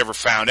if she ever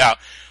found out.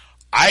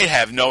 I'd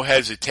have no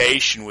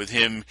hesitation with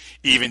him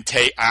even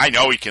I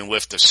know he can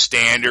lift a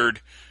standard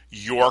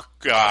York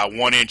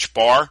 1-inch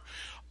bar.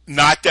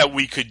 Not that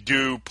we could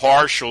do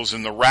partials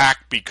in the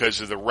rack because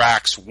of the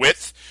rack's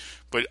width,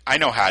 but I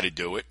know how to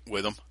do it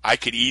with them. I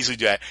could easily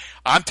do that.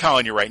 I'm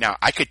telling you right now,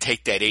 I could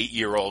take that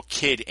 8-year-old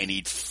kid and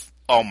eat.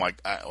 Oh my!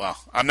 Well,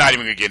 I'm not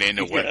even going to get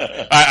into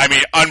it. I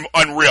mean,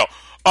 unreal.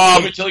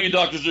 Let me tell you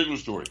Dr.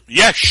 Ziegler's story.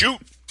 Yeah, shoot.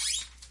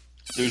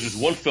 There's this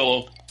one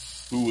fellow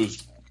who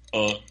was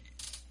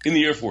in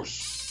the Air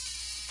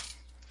Force.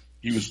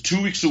 He was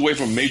 2 weeks away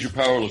from a major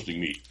powerlifting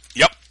meet.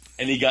 Yep.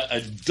 And he got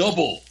a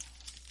double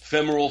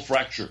femoral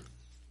fracture.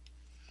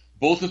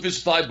 Both of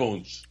his thigh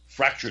bones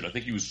fractured. I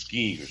think he was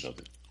skiing or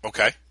something.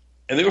 Okay.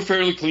 And they were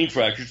fairly clean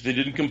fractures. They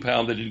didn't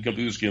compound. They didn't come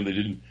through the skin. They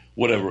didn't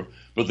whatever.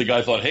 But the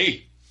guy thought,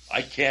 hey,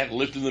 I can't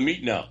lift in the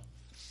meet now.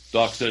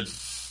 Doc said,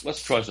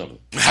 let's try something.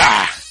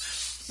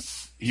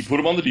 He put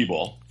him on the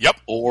D-ball. Yep.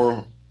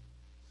 Or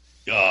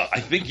I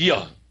think,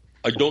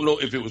 I don't know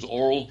if it was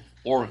oral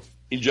or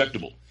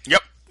injectable.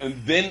 Yep.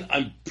 And then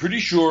I'm pretty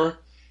sure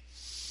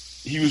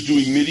he was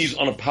doing middies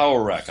on a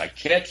power rack. I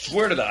can't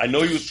swear to that. I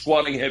know he was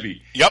squatting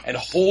heavy. Yep. And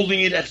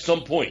holding it at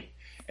some point.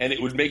 And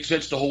it would make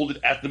sense to hold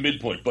it at the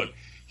midpoint. But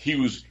he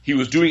was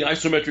doing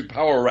isometric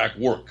power rack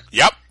work.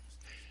 Yep.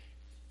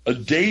 A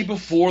day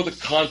before the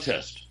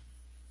contest,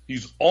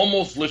 he's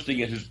almost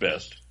lifting at his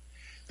best.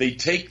 They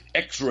take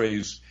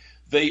x-rays.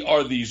 They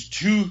are these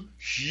 2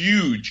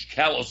 huge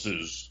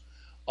calluses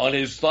on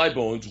his thigh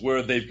bones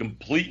where they've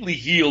completely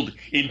healed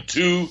in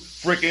 2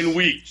 freaking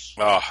weeks.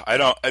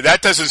 That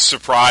doesn't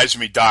surprise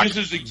me, Doc. This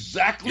is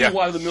exactly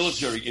why the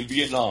military in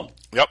Vietnam,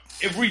 yep,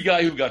 every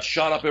guy who got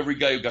shot up, every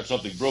guy who got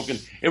something broken,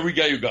 every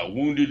guy who got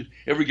wounded,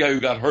 every guy who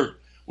got hurt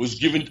was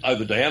given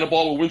either Dianabol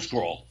or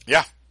Winstrol.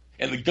 Yeah.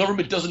 And the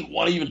government doesn't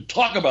want to even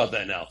talk about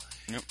that now.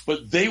 Yep.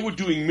 But they were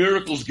doing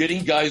miracles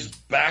getting guys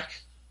back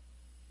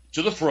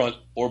to the front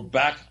or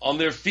back on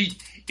their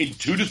feet in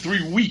 2 to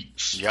 3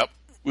 weeks. Yep.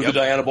 With the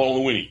Dianabol and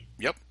the Winnie.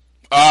 Yep.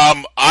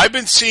 I've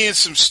been seeing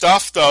some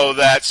stuff, though,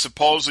 that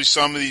supposedly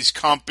some of these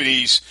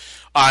companies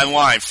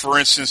online, for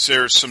instance,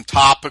 there's some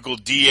topical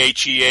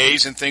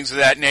DHEAs and things of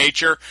that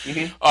nature.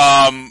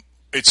 Mm-hmm.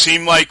 It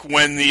seemed like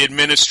when the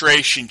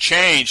administration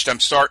changed, I'm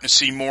starting to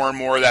see more and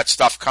more of that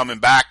stuff coming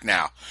back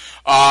now.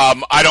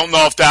 I don't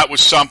know if that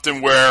was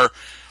something where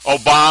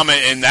Obama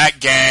and that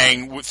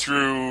gang,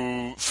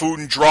 through Food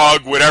and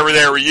Drug, whatever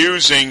they were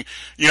using,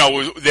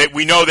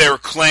 we know they were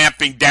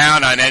clamping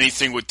down on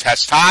anything with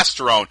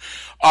testosterone.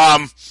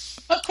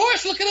 Of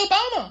course, look at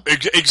Obama.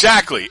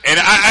 Exactly. And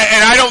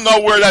I don't know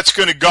where that's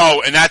going to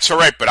go, and that's all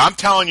right. But I'm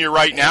telling you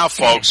right now,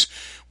 folks,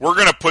 we're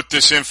going to put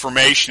this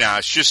information out.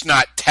 It's just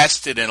not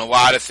tested in a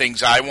lot of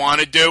things I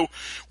want to do,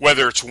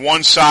 whether it's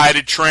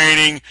one-sided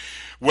training,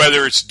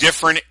 whether it's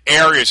different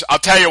areas. I'll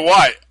tell you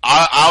what,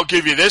 I'll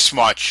give you this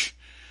much.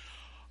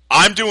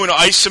 I'm doing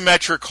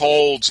isometric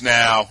holds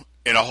now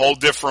in a whole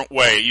different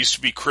way. It used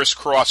to be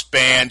crisscross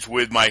bands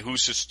with my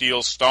Husa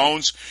steel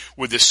stones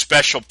with this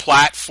special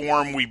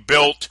platform we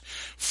built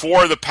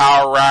for the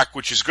power rack,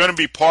 which is going to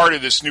be part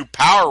of this new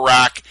power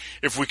rack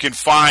if we can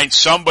find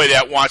somebody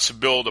that wants to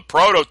build a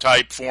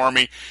prototype for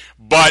me.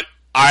 But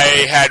I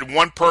had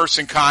one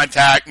person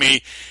contact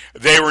me.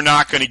 They were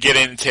not going to get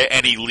into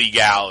any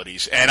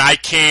legalities, and I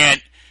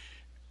can't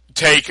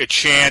take a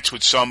chance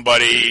with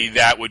somebody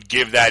that would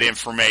give that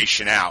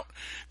information out.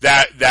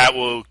 That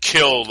will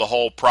kill the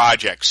whole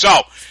project. So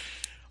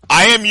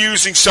I am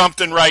using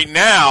something right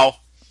now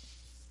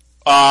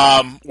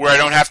where I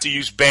don't have to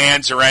use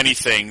bands or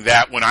anything,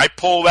 that when I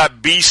pull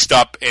that beast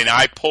up and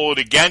I pull it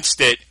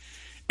against it,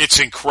 it's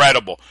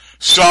incredible.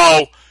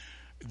 So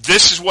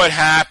this is what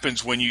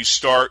happens when you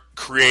start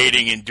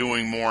creating and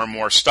doing more and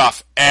more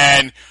stuff.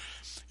 And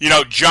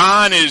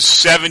John is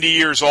 70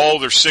 years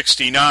old or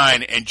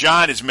 69, and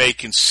John is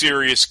making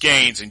serious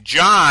gains. And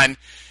John,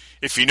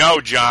 if you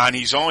know John,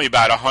 he's only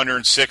about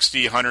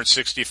 160,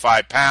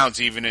 165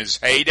 pounds, even in his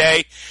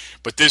heyday.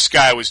 But this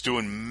guy was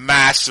doing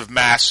massive,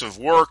 massive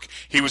work.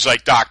 He was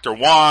like Dr.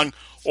 Wong,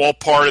 all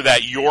part of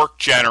that York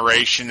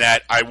generation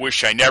that I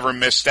wish I never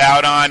missed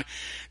out on.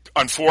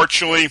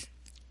 Unfortunately,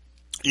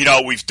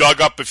 we've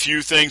dug up a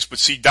few things, but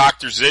see,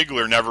 Dr.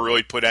 Ziegler never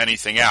really put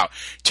anything out.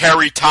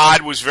 Terry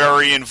Todd was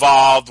very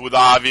involved with,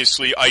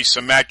 obviously,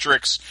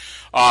 isometrics.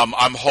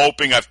 I'm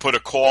hoping I've put a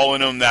call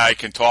in him that I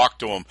can talk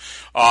to him.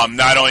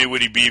 Not only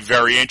would he be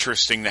very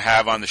interesting to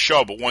have on the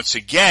show, but once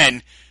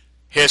again,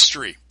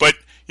 history. But,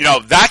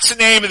 that's the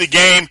name of the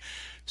game.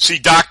 See,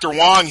 Dr.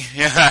 Wong,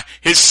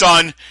 his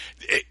son,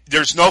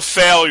 there's no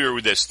failure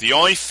with this. The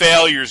only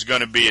failure is going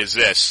to be is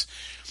this.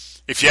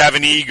 If you have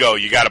an ego,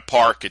 you got to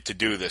park it to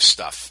do this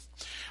stuff.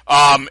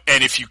 And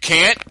if you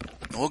can't,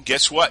 well,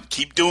 guess what?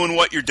 Keep doing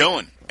what you're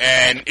doing.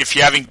 And if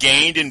you haven't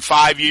gained in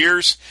 5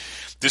 years,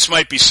 this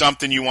might be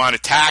something you want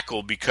to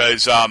tackle,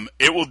 because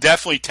it will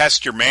definitely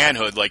test your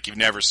manhood like you've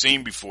never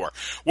seen before.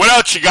 What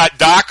else you got,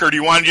 Doc, or do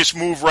you want to just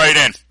move right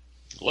in?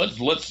 Let's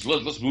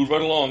move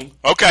right along.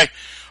 Okay.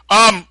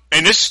 And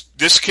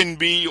this can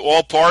be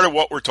all part of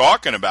what we're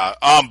talking about.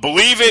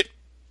 Believe it,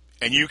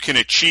 and you can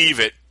achieve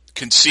it.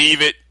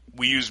 Conceive it.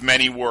 We use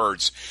many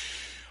words.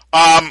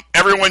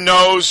 Everyone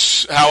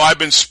knows how I've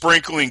been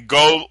sprinkling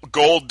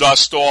gold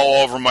dust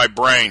all over my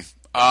brain.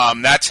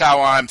 That's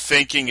how I'm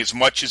thinking as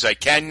much as I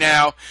can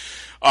now.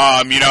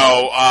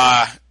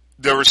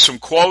 There were some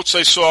quotes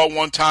I saw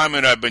one time,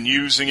 and I've been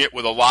using it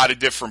with a lot of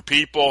different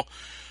people.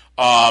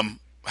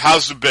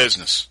 How's the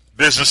business?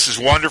 Business is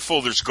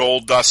wonderful. There's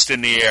gold dust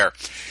in the air.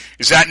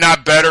 Is that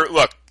not better?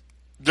 Look,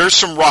 there's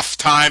some rough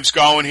times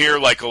going here,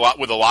 like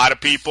with a lot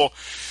of people.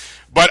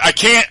 But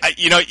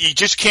you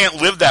just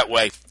can't live that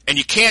way. And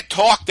you can't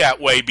talk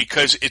that way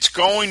because it's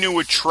going to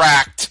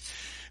attract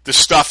the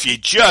stuff you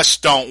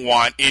just don't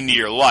want into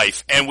your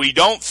life. And we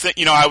don't think,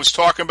 I was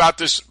talking about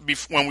this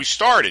when we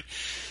started.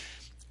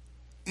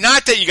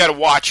 Not that you got to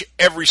watch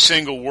every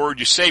single word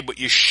you say, but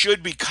you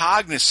should be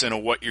cognizant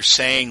of what you're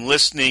saying,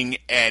 listening,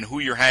 and who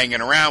you're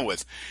hanging around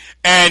with.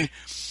 And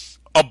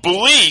a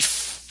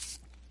belief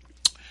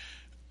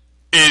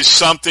is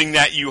something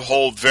that you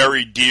hold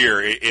very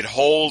dear.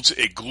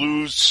 It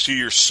glues to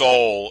your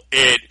soul.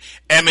 It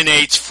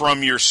emanates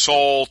from your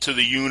soul to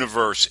the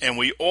universe. And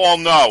we all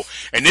know,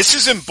 and this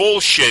isn't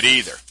bullshit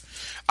either.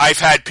 I've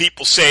had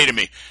people say to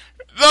me,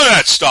 none of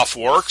that stuff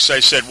works. I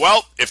said,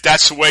 well, if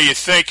that's the way you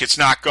think, it's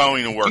not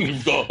going to work.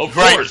 Of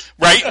course.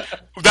 Right?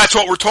 That's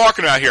what we're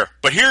talking about here.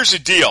 But here's the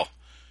deal.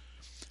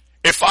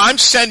 If I'm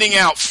sending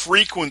out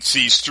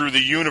frequencies through the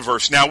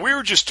universe, now we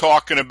were just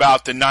talking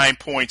about the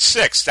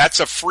 9.6. That's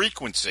a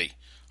frequency,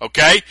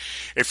 okay?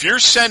 If you're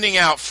sending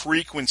out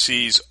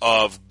frequencies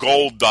of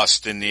gold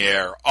dust in the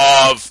air,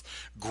 of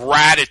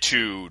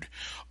gratitude,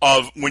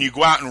 of when you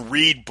go out and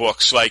read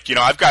books, like,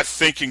 I've got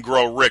Think and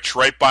Grow Rich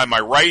right by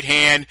my right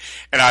hand,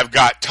 and I've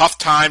got Tough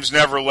Times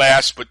Never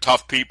Last, but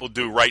Tough People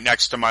Do right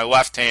next to my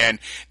left hand,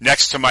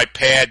 next to my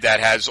pad that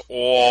has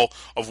all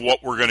of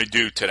what we're going to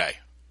do today.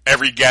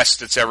 Every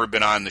guest that's ever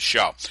been on the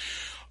show.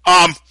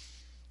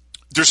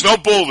 There's no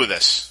bull to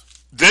this.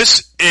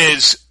 This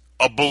is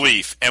a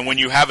belief. And when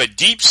you have a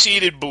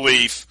deep-seated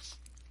belief,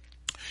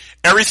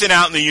 everything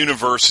out in the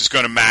universe is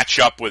going to match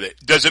up with it.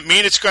 Does it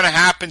mean it's going to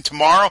happen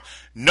tomorrow?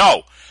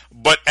 No.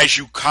 But as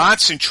you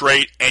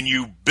concentrate and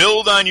you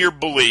build on your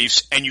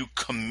beliefs and you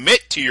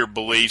commit to your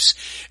beliefs,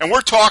 and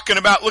we're talking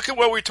about, look at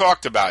what we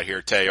talked about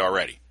here today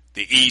already,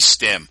 the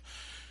E-Stim.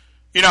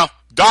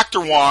 Dr.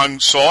 Wong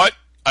saw it.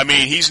 I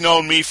mean, he's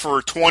known me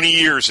for 20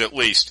 years at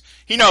least.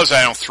 He knows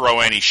I don't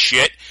throw any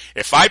shit.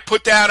 If I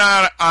put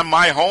that on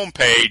my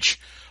homepage,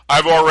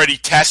 I've already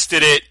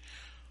tested it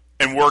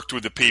and worked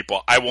with the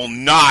people. I will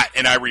not,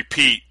 and I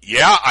repeat,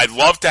 I'd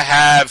love to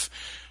have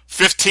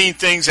 15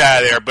 things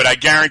out of there, but I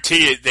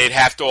guarantee you they'd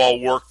have to all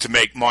work to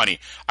make money.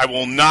 I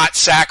will not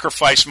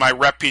sacrifice my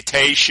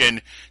reputation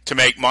to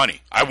make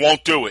money. I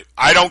won't do it.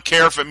 I don't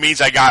care if it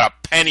means I got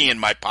a penny in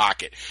my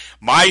pocket.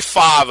 My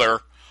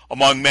father,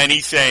 among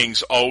many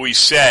things, always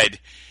said,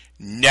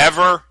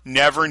 never,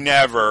 never,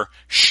 never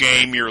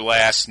shame your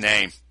last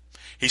name.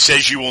 He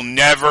says you will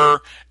never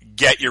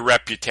get your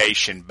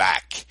reputation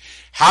back.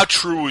 How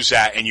true is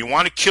that? And you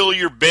want to kill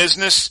your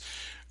business?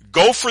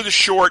 Go for the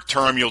short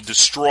term, you'll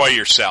destroy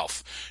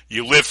yourself.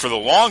 You live for the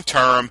long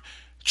term,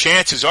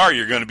 chances are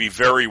you're going to be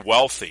very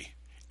wealthy.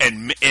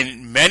 And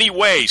in many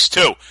ways,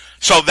 too.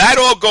 So that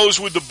all goes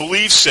with the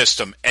belief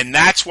system, and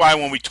that's why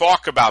when we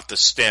talk about the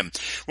stim,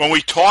 when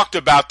we talked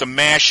about the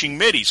mashing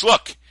middies,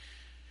 look,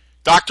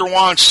 Dr.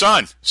 Wong's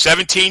son,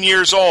 17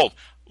 years old,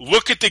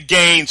 look at the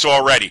gains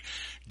already.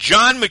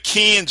 John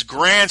McKeon's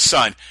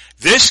grandson,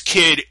 this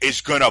kid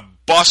is going to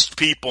bust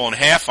people in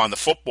half on the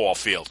football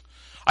field.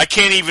 I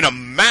can't even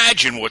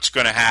imagine what's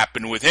going to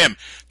happen with him.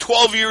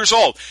 12 years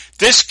old.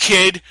 This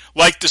kid,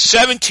 like the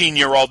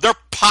 17-year-old, they're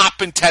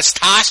popping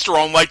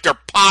testosterone like they're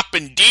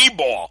popping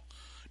D-ball.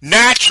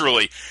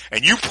 Naturally.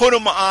 And you put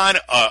them on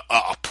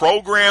a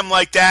program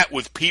like that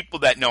with people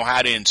that know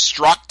how to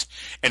instruct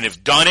and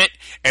have done it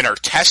and are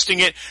testing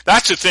it.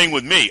 That's the thing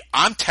with me.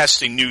 I'm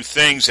testing new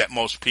things that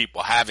most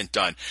people haven't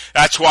done.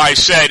 That's why I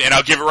said, and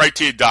I'll give it right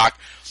to you, Doc,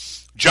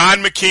 John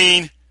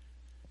McKeon,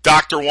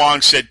 Dr.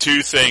 Wong said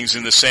two things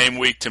in the same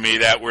week to me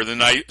that were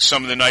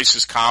some of the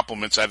nicest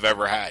compliments I've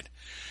ever had.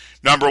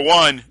 Number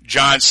one,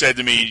 John said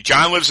to me,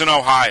 John lives in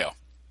Ohio.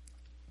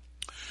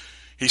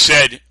 He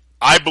said,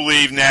 I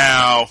believe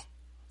now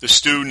the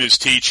student is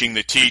teaching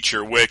the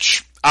teacher,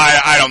 which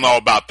I don't know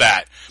about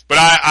that. But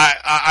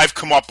I've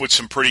come up with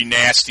some pretty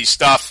nasty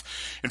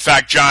stuff. In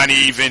fact, John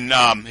even,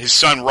 his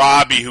son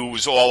Robbie, who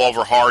was all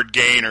over hard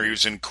gainer, he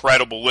was an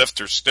incredible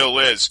lifter, still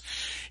is.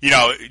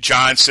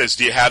 John says,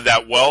 do you have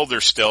that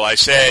welder still? I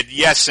said,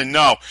 yes and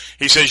no.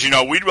 He says,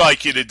 we'd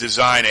like you to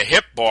design a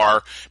hip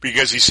bar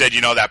because he said,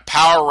 that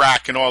power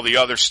rack and all the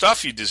other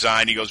stuff you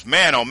designed. He goes,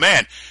 man, oh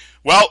man.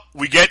 Well,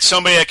 we get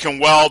somebody that can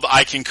weld.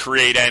 I can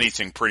create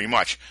anything pretty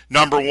much.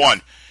 Number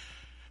one.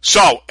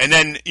 So, and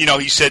then,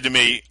 he said to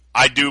me,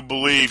 I do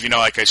believe,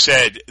 like I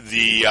said,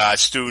 the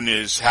student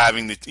is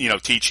having the,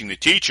 teaching the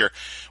teacher.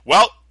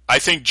 Well, I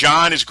think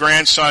John, his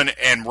grandson,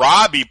 and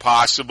Robbie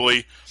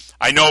possibly,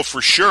 I know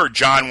for sure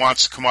John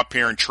wants to come up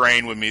here and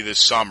train with me this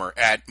summer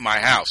at my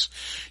house.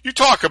 You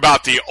talk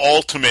about the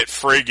ultimate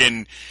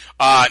friggin',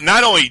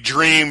 not only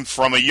dream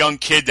from a young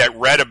kid that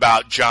read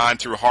about John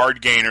through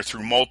hard gainer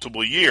through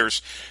multiple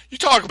years, you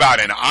talk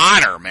about an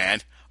honor,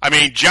 man. I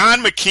mean,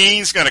 John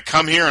McKeon's going to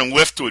come here and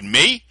lift with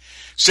me.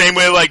 Same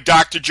way like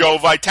Dr. Joe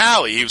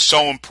Vitale. He was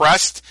so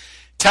impressed.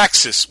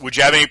 Texas, would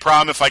you have any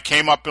problem if I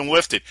came up and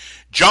lifted?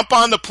 Jump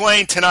on the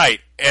plane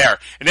tonight, air.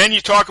 And then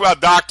you talk about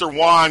Dr.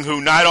 Wong,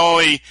 who not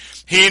only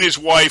he and his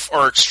wife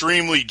are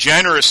extremely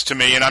generous to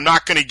me, and I'm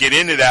not going to get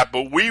into that,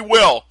 but we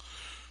will.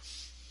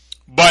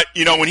 But,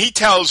 you know, when he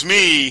tells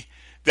me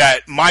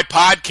that my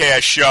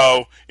podcast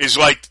show is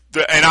like,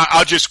 and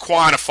I'll just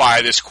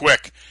quantify this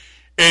quick,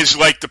 is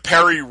like the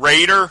Perry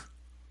Raider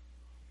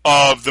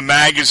of the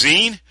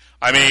magazine,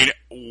 I mean,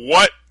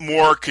 what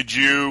more could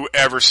you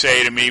ever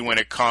say to me when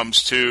it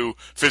comes to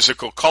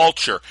physical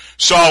culture?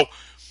 So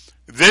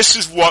this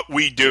is what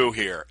we do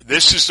here.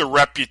 This is the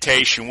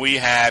reputation we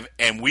have,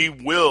 and we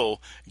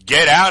will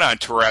get out on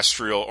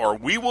terrestrial, or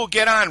we will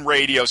get on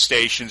radio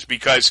stations,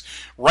 because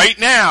right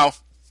now,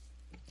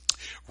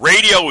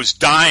 radio is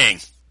dying.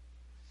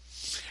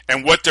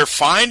 And what they're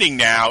finding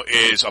now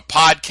is a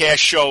podcast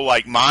show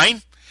like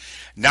mine.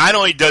 Not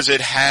only does it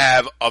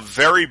have a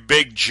very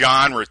big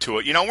genre to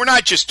it, you know, we're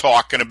not just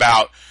talking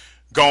about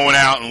going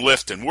out and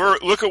lifting.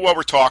 Look at what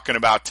we're talking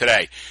about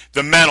today.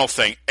 The mental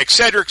thing, et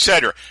cetera, et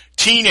cetera.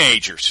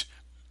 Teenagers,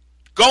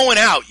 going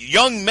out,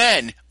 young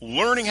men,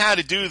 learning how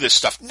to do this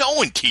stuff. No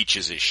one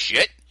teaches this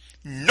shit.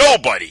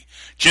 Nobody.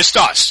 Just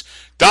us.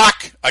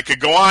 Doc, I could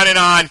go on and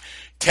on.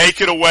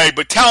 Take it away.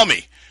 But tell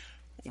me,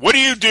 what do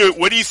you do?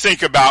 What do you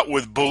think about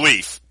with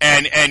belief?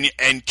 And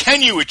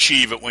can you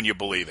achieve it when you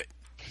believe it?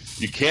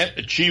 You can't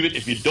achieve it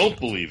if you don't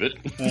believe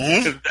it.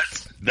 Mm-hmm.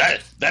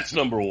 That's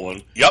number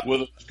one. Yep.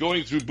 Whether it's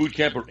going through boot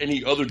camp or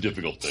any other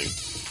difficult thing.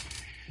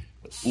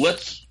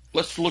 Let's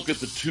look at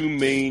the two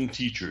main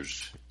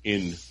teachers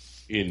in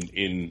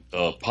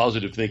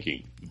positive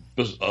thinking.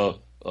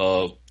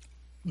 The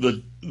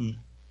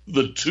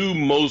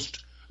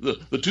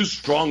two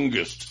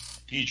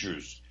strongest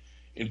teachers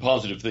in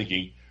positive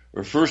thinking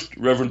are first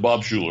Reverend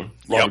Robert Schuller,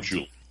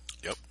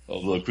 Yep.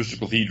 of the Crystal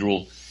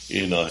Cathedral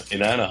in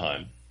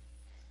Anaheim.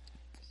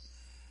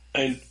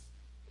 And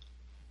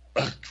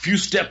a few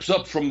steps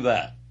up from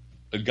that,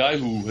 a guy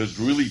who has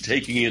really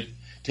taken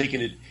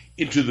it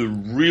into the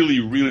really,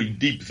 really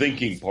deep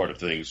thinking part of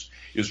things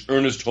is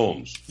Ernest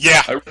Holmes.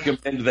 Yeah. I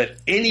recommend that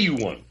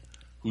anyone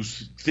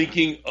who's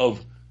thinking of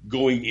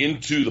going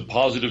into the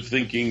positive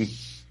thinking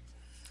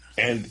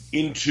and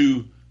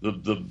into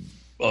the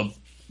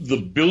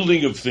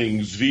building of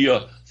things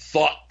via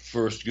thought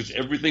first, because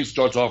everything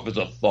starts off as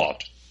a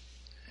thought.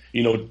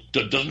 You know,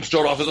 it doesn't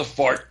start off as a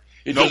fart.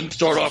 It doesn't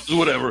start off as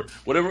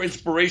whatever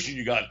inspiration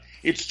you got.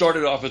 It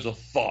started off as a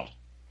thought.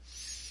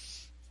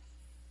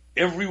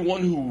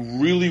 Everyone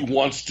who really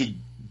wants to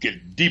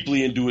get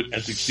deeply into it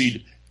and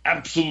succeed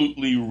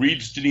absolutely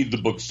needs to read the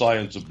book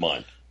Science of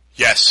Mind.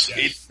 Yes.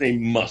 It's a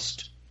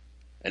must.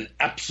 An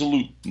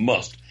absolute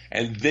must.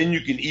 And then you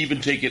can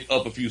even take it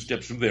up a few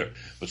steps from there.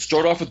 But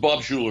start off with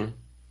Bob Schuller,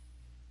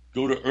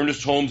 go to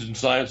Ernest Holmes in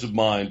Science of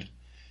Mind,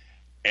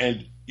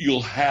 and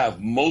you'll have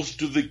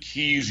most of the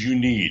keys you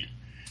need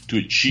to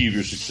achieve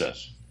your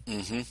success.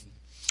 Mm-hmm.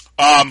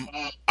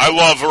 I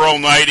love Earl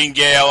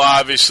Nightingale,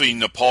 obviously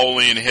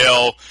Napoleon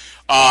Hill.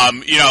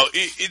 You know,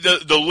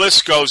 the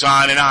list goes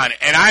on. And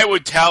I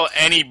would tell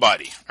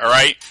anybody, all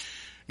right?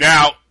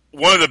 Now,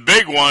 one of the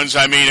big ones,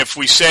 I mean, if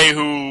we say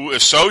who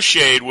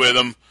associated with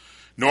him,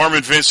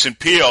 Norman Vincent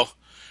Peale,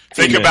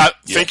 think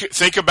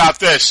about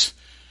this.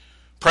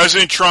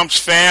 President Trump's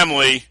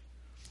family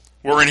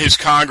were in his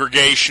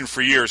congregation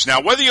for years.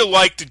 Now, whether you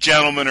like the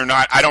gentleman or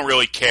not, I don't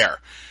really care.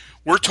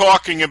 We're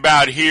talking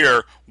about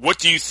here, what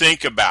do you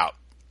think about?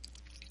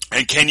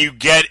 And can you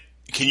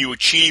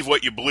achieve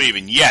what you believe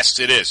in? Yes,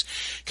 it is.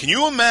 Can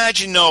you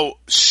imagine, though,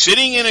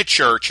 sitting in a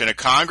church, in a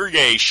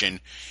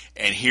congregation,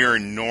 and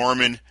hearing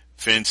Norman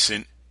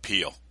Vincent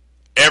Peale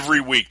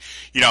every week?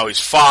 You know, his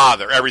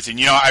father, everything.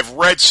 You know, I've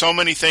read so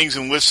many things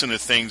and listened to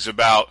things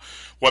about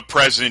what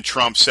President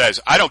Trump says.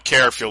 I don't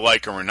care if you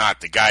like him or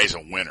not. The guy's a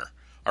winner.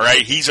 All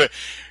right?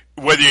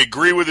 Whether you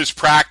agree with his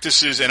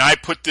practices, and I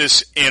put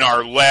this in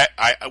our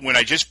when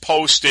I just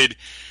posted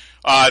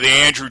the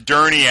Andrew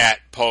Derniat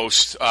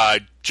post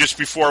just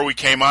before we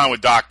came on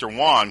with Dr.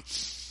 Wong,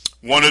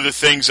 one of the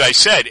things I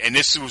said, and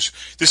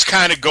this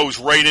kind of goes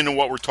right into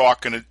what we're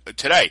talking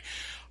today,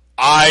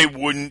 I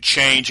wouldn't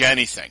change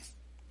anything.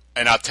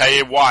 And I'll tell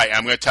you why.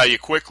 I'm going to tell you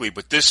quickly,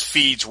 but this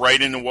feeds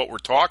right into what we're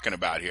talking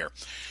about here.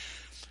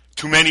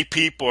 Too many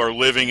people are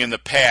living in the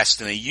past,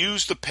 and they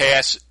use the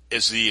past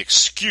as the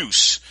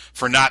excuse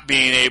for not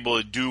being able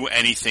to do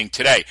anything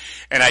today.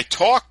 And I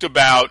talked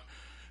about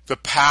the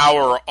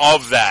power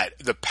of that,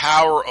 the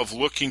power of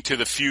looking to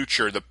the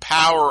future, the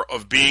power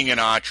of being an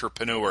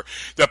entrepreneur,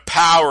 the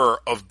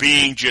power of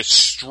being just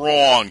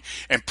strong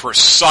and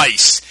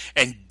precise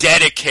and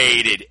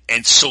dedicated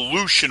and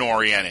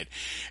solution-oriented.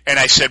 And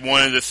I said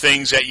one of the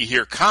things that you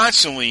hear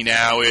constantly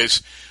now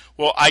is,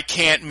 well, I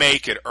can't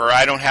make it, or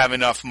I don't have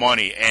enough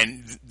money.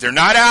 And they're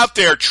not out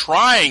there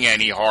trying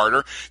any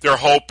harder. They're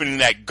hoping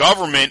that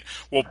government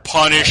will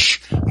punish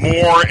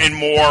more and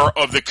more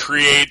of the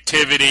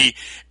creativity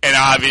and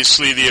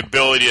obviously the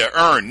ability to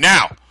earn.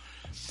 Now,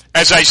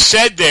 as I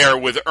said there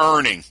with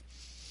earning,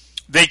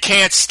 they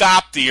can't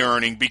stop the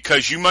earning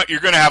because you're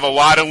going to have a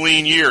lot of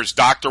lean years.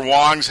 Dr.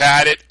 Wong's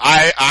had it.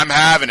 I'm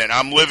having it.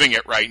 I'm living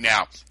it right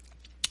now.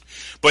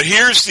 But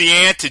here's the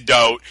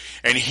antidote,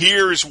 and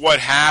here's what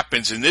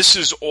happens, and this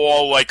is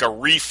all like a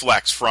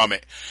reflex from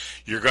it.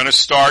 You're going to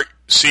start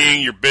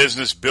seeing your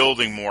business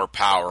building more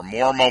power,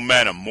 more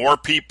momentum, more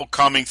people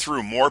coming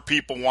through, more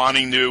people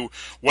wanting to,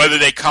 whether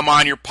they come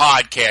on your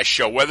podcast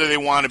show, whether they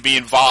want to be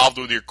involved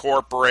with your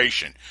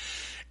corporation.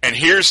 And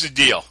here's the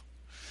deal.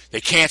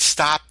 They can't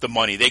stop the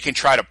money. They can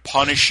try to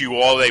punish you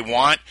all they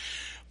want.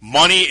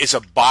 Money is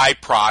a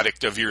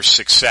byproduct of your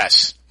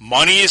success.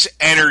 Money is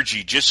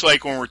energy, just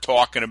like when we're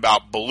talking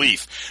about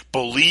belief.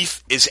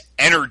 Belief is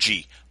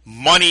energy.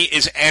 Money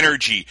is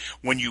energy.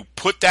 When you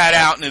put that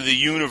out into the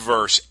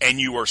universe and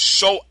you are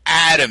so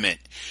adamant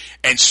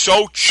and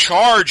so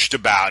charged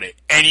about it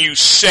and you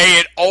say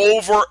it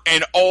over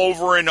and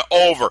over and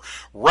over,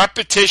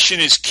 repetition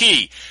is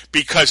key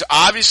because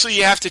obviously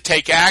you have to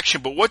take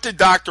action. But what did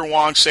Dr.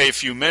 Wong say a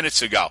few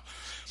minutes ago?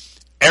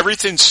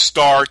 Everything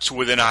starts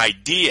with an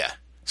idea.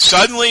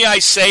 Suddenly I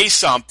say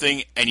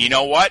something and you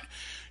know what?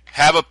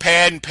 Have a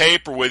pad and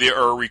paper with you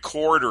or a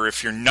recorder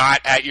if you're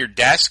not at your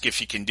desk. If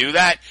you can do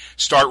that,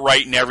 start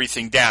writing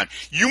everything down.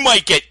 You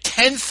might get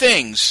 10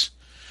 things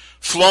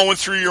flowing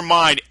through your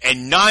mind,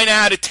 and 9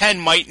 out of 10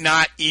 might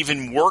not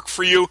even work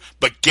for you,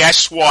 but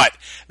guess what?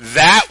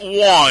 That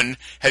one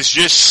has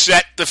just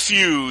set the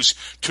fuse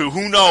to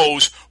who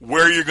knows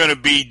where you're going to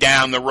be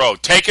down the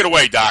road. Take it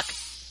away, Doc.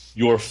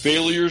 Your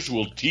failures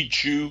will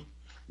teach you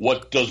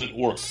what doesn't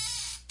work.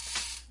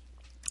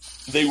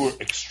 They were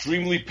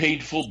extremely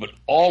painful, but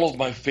all of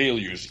my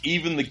failures,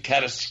 even the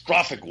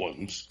catastrophic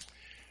ones,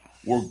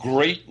 were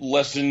great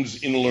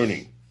lessons in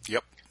learning.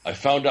 Yep. I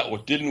found out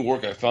what didn't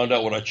work. I found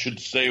out what I should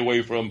stay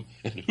away from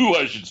and who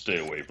I should stay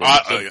away from.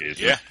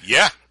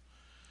 Yeah.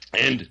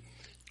 And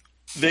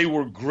they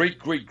were great,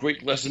 great,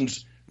 great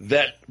lessons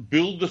that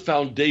build the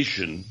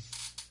foundation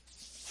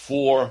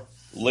for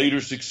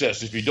later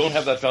success. If you don't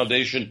have that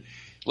foundation,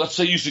 let's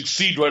say you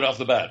succeed right off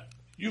the bat.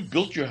 You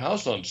built your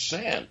house on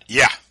sand.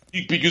 Yeah.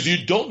 Because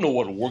you don't know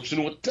what works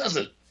and what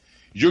doesn't.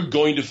 You're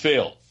going to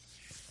fail.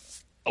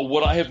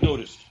 What I have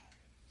noticed,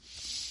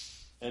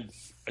 and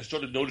I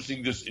started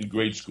noticing this in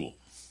grade school,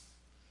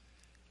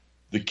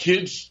 the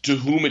kids to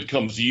whom it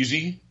comes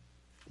easy,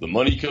 the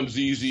money comes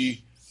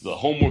easy, the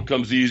homework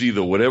comes easy,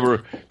 the whatever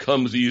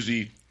comes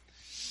easy,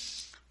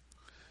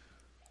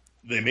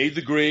 they made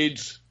the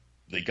grades,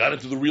 they got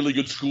into the really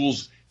good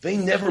schools, they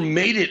never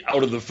made it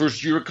out of the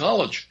first year of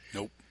college.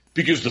 Nope.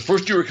 Because the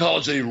first year of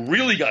college, they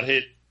really got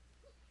hit.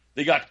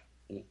 They got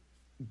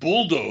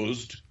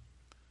bulldozed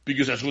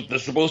because that's what they're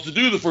supposed to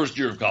do the first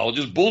year of college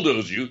is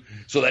bulldoze you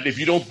so that if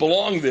you don't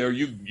belong there,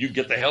 you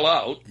get the hell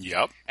out.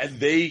 Yep. And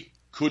they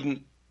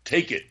couldn't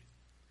take it.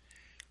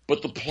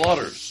 But the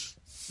plotters,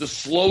 the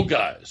slow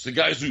guys, the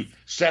guys who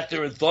sat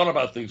there and thought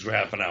about things for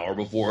half an hour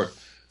before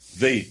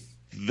they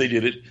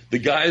did it, the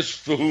guys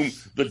for whom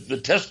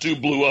the test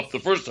tube blew up the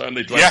first time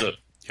they tried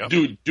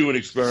to do an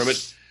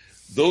experiment,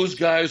 those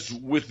guys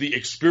with the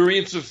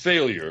experience of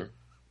failure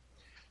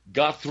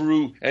got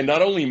through and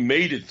not only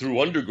made it through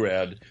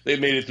undergrad, they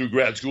made it through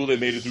grad school, they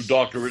made it through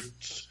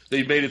doctorates,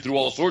 they made it through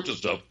all sorts of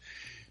stuff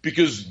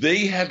because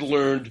they had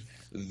learned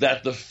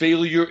that the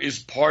failure is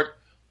part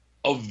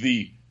of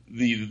the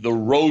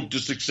road to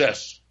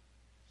success.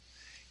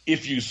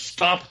 If you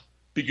stop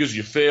because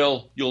you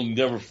fail, you'll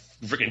never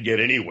freaking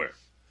get anywhere.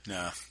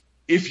 No.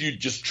 If you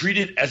just treat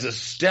it as a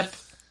step,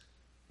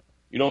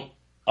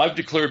 I've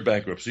declared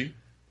bankruptcy.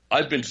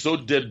 I've been so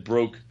dead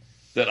broke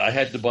that I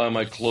had to buy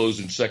my clothes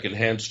in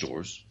secondhand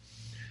stores.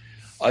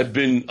 I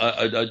grew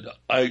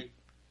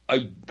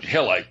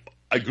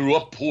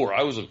up poor.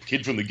 I was a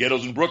kid from the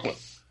ghettos in Brooklyn.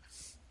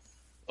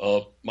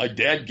 My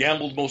dad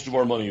gambled most of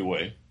our money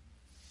away.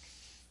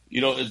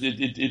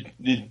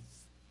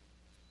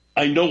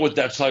 I know what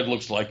that side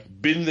looks like.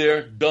 Been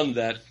there, done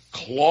that,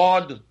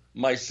 clawed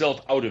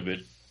myself out of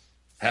it.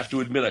 Have to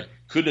admit, I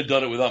couldn't have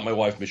done it without my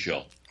wife,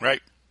 Michelle.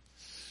 Right.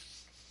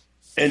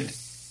 And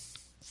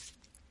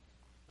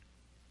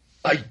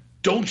I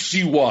don't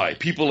see why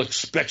people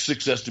expect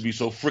success to be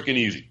so freaking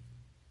easy.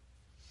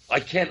 I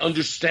can't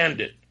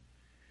understand it.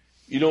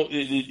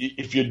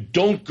 If you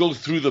don't go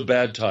through the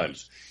bad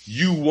times,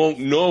 you won't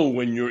know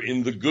when you're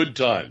in the good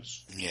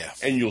times. Yeah.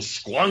 And you'll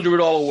squander it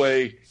all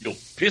away, you'll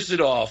piss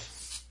it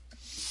off,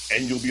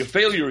 and you'll be a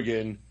failure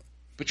again,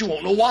 but you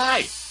won't know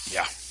why.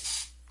 Yeah.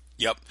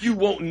 Yep. You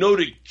won't know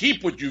to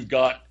keep what you've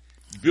got,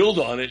 build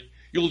on it.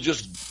 You'll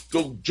just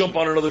go jump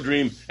on another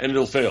dream, and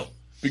it'll fail.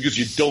 Because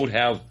you don't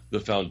have the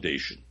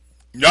foundation.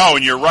 No,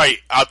 and you're right.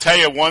 I'll tell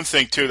you one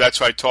thing, too. That's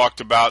what I talked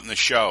about in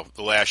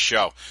the last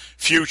show.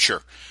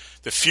 Future.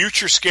 The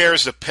future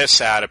scares the piss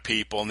out of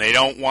people, and they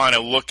don't want to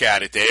look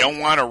at it. They don't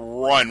want to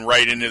run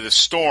right into the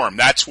storm.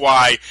 That's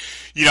why,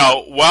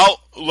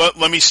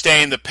 let me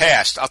stay in the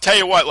past. I'll tell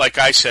you what, like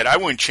I said, I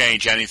wouldn't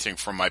change anything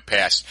from my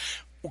past.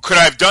 Could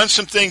I have done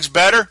some things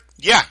better?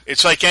 Yeah,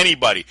 it's like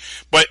anybody.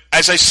 But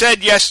as I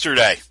said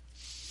yesterday,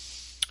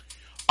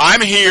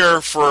 I'm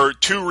here for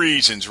 2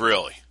 reasons,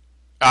 really.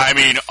 I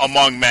mean,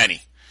 among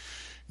many.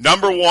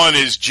 Number one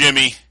is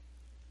Jimmy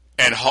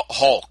and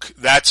Hulk.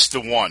 That's the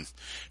one.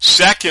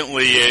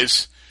 Secondly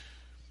is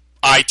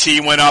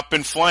IT went up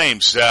in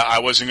flames. I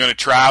wasn't going to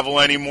travel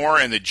anymore,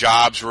 and the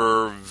jobs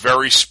were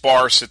very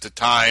sparse at the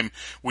time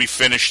we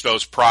finished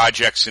those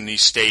projects in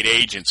these state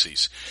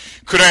agencies.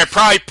 Could I have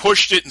probably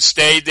pushed it and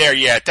stayed there?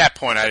 Yeah, at that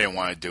point I didn't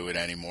want to do it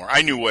anymore.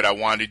 I knew what I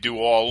wanted to do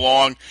all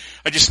along.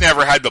 I just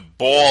never had the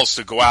balls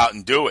to go out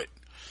and do it.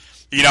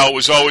 You know, it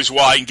was always,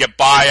 well, I can get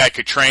by, I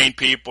could train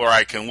people, or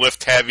I can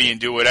lift heavy and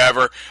do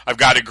whatever. I've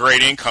got a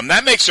great income.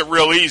 That makes it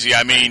real easy.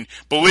 I mean,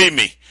 believe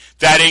me,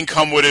 that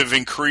income would have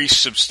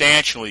increased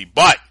substantially.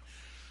 But,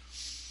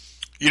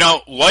 you know,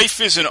 life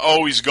isn't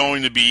always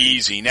going to be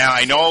easy. Now,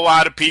 I know a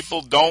lot of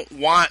people don't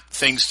want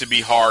things to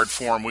be hard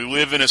for them. We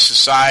live in a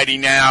society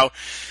now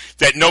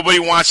that nobody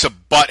wants to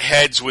butt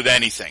heads with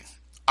anything.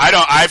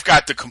 I've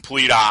got the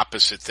complete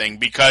opposite thing,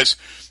 because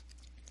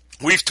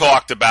we've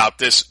talked about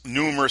this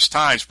numerous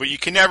times, but you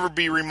can never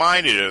be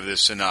reminded of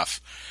this enough.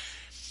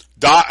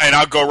 And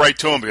I'll go right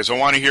to him because I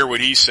want to hear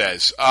what he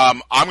says.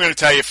 I'm going to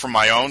tell you from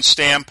my own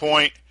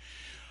standpoint,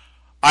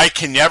 I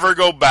can never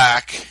go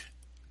back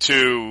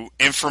to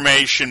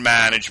information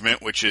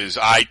management, which is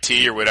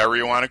IT or whatever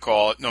you want to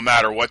call it, no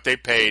matter what they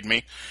paid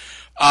me.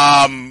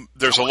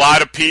 There's a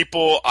lot of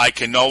people I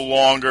can no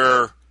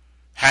longer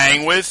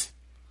hang with.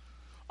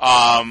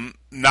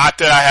 Not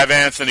that I have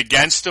anything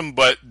against them,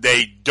 but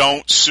they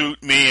don't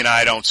suit me and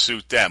I don't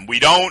suit them. We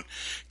don't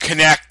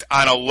connect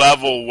on a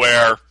level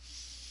where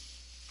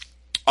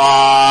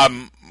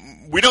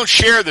we don't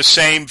share the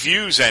same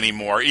views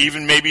anymore.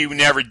 Even maybe we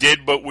never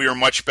did, but we were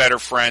much better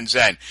friends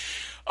then.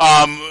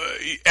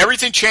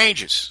 Everything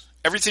changes.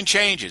 Everything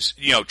changes.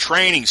 You know,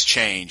 training's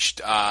changed.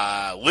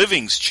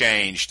 Living's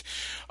changed.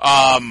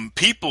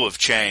 People have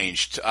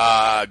changed.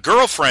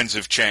 Girlfriends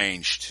have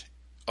changed.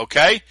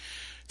 Okay?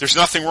 There's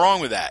nothing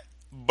wrong with that.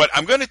 But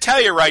I'm going to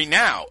tell you right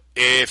now,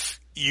 if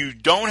you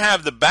don't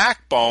have the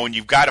backbone,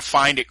 you've got to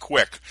find it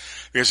quick.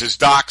 Because as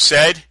Doc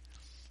said,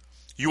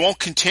 you won't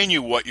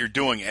continue what you're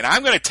doing. And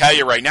I'm going to tell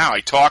you right now, I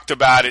talked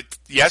about it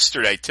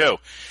yesterday too.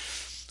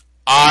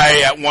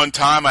 At one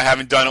time, I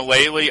haven't done it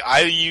lately,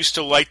 I used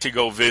to like to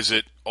go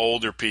visit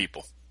older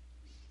people.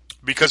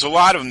 Because a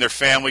lot of them, their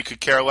family could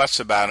care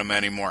less about them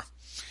anymore.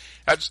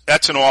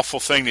 That's an awful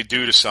thing to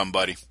do to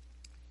somebody.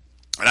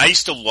 And I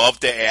used to love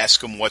to ask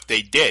them what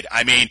they did.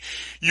 I mean,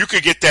 you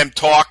could get them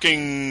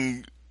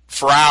talking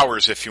for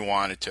hours if you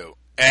wanted to.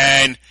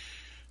 And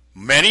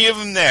many of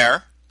them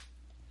there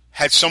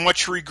had so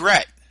much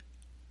regret.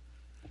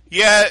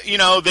 Yeah, you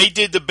know, they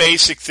did the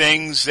basic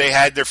things. They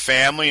had their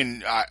family,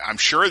 and I'm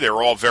sure they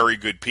were all very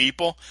good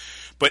people.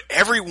 But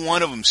every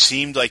one of them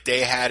seemed like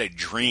they had a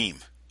dream,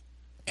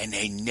 and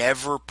they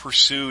never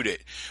pursued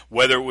it.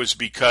 Whether it was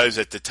because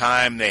at the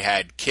time they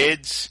had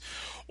kids,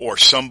 or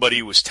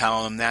somebody was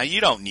telling them, now, you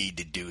don't need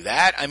to do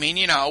that. I mean,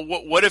 you know,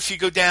 what if you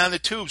go down the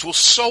tubes? Well,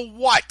 so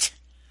what?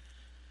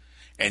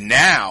 And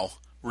now,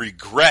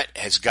 regret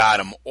has got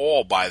them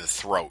all by the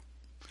throat.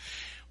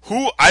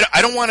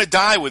 I don't want to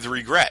die with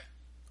regret.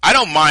 I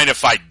don't mind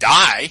if I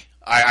die.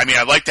 I mean,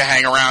 I'd like to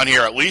hang around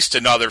here at least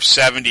another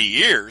 70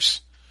 years.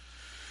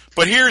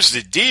 But here's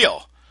the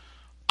deal.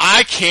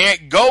 I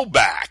can't go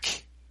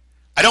back.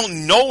 I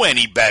don't know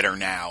any better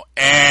now.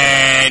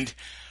 And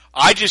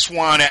I just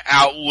want to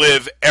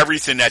outlive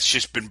everything that's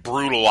just been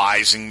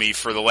brutalizing me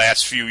for the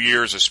last few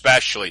years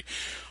especially.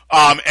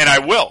 And I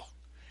will.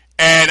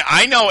 And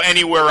I know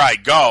anywhere I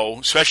go,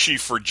 especially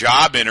for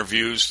job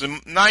interviews,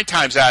 9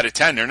 times out of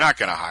 10, they're not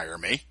going to hire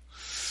me.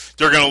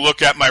 They're going to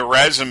look at my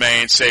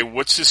resume and say,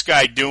 what's this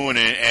guy doing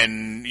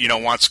and you know,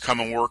 wants to come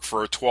and work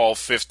for a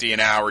 $12.50 an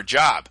hour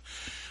job.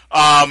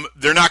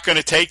 They're not going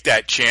to take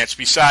that chance.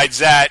 Besides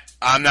that,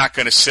 I'm not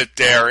going to sit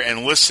there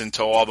and listen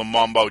to all the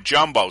mumbo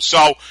jumbo.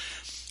 So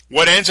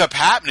what ends up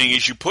happening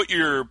is you put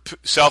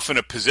yourself in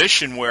a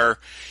position where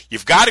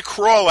you've got to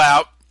crawl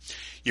out,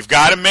 you've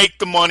got to make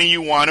the money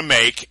you want to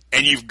make,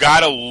 and you've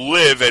got to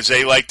live, as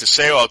they like to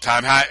say all the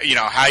time,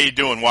 how you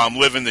doing? Well, I'm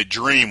living the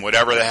dream,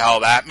 whatever the hell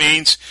that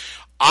means.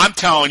 I'm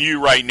telling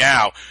you right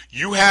now,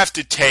 you have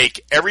to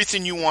take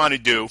everything you want to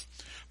do,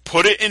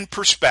 put it in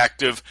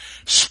perspective,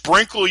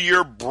 sprinkle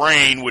your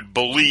brain with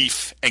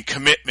belief and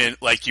commitment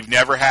like you've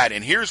never had.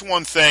 And here's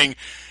one thing,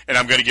 and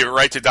I'm going to give it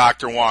right to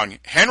Dr. Wong.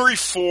 Henry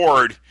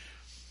Ford,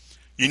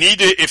 you need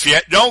to, if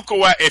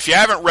you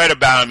haven't read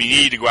about him, you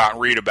need to go out and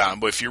read about him.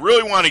 But if you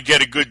really want to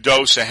get a good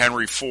dose of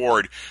Henry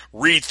Ford,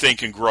 read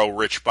Think and Grow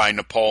Rich by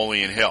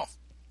Napoleon Hill.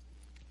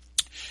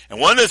 And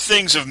one of the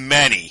things of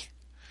many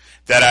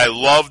that I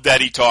loved that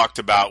he talked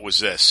about was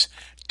this: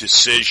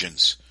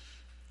 decisions.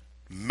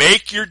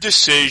 Make your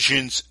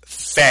decisions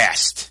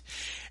fast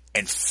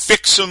and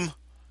fix them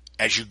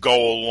as you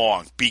go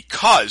along.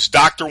 Because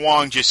Dr.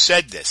 Wong just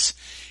said this.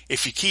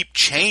 If you keep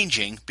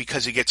changing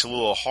because it gets a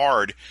little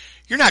hard,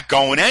 you're not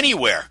going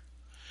anywhere.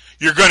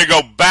 You're going to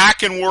go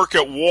back and work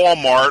at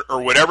Walmart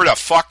or whatever the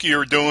fuck you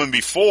were doing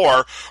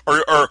before,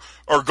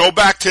 or go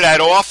back to that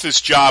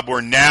office job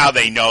where now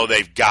they know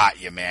they've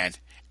got you, man.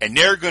 and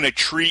they're going to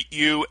treat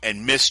you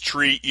and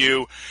mistreat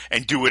you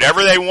and do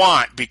whatever they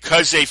want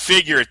because they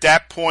figure at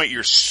that point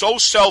you're so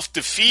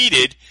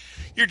self-defeated,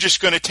 you're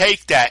just going to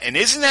take that. And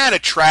isn't that a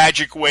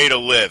tragic way to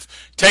live?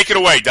 Take it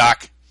away,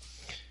 Doc.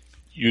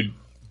 You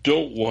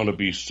don't want to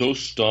be so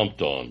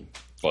stomped on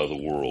by the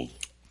world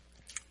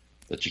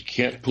that you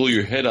can't pull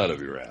your head out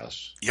of your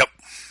ass. Yep.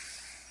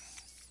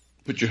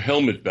 Put your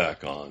helmet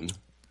back on,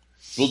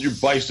 build your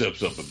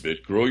biceps up a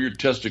bit, grow your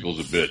testicles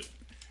a bit,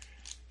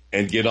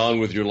 and get on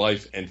with your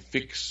life and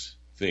fix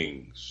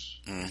things.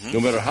 Mm-hmm. No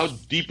matter how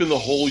deep in the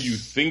hole you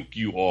think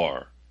you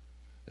are.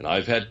 And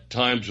I've had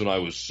times when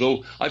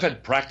I've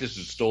had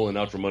practices stolen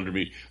out from under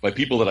me by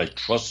people that I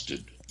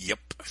trusted. Yep.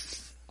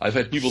 I've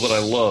had people that I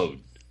loved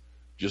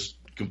just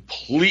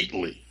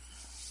completely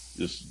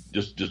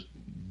just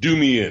do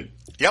me in.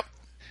 Yep.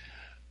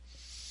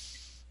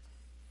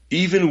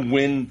 Even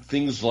when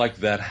things like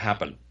that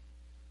happen,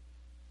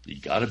 you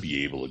got to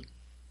be able to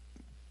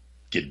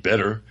get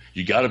better.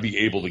 You got to be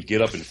able to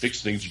get up and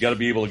fix things. You got to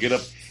be able to get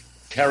up,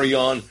 carry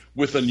on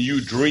with a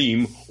new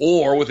dream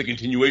or with a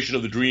continuation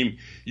of the dream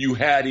you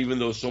had, even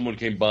though someone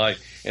came by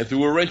and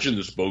threw a wrench in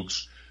the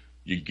spokes.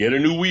 You get a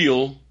new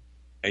wheel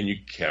and you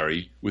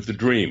carry with the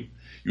dream.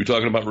 You were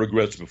talking about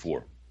regrets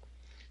before.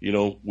 You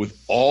know, with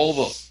all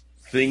the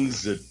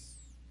things that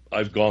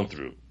I've gone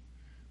through,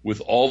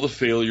 with all the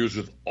failures,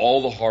 with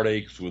all the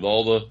heartaches, with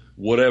all the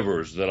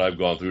whatevers that I've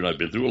gone through, and I've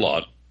been through a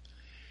lot,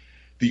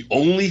 the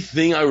only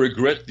thing I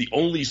regret, the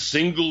only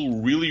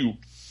single really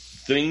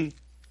thing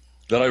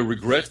that I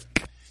regret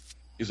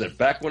is that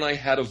back when I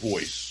had a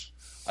voice,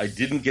 I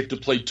didn't get to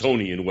play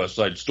Tony in West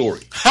Side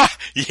Story.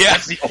 Yeah.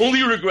 That's the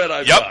only regret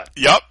I've got.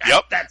 Yep.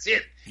 That's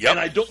it. Yep. And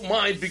I don't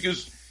mind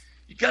because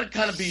you got to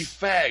kind of be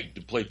fagged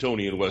to play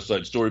Tony in West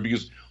Side Story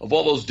because of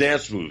all those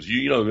dance moves.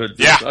 You know.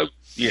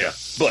 Yeah.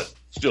 But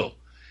still,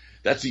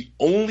 that's the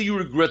only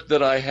regret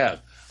that I have.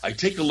 I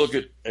take a look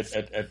at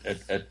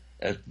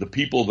the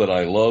people that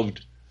I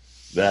loved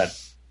that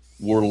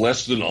were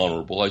less than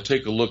honorable. I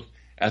take a look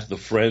at the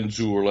friends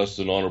who were less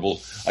than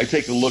honorable. I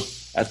take a look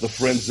at the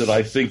friends that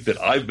I think that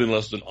I've been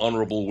less than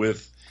honorable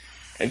with,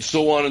 and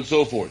so on and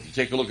so forth. You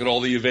take a look at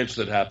all the events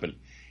that happen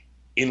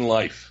in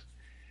life.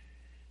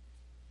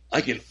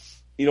 I can,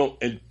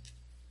 and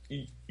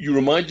you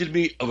reminded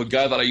me of a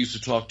guy that I used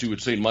to talk to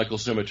at St.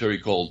 Michael's Cemetery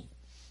called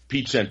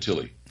Pete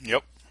Santilli.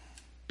 Yep.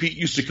 Pete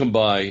used to come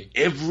by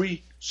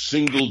every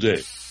single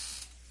day,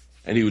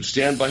 and he would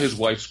stand by his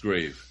wife's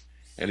grave,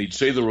 and he'd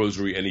say the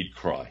rosary, and he'd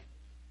cry.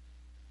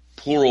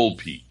 Poor old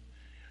Pete.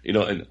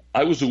 And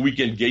I was a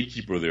weekend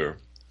gatekeeper there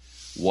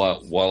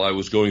while I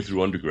was going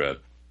through undergrad.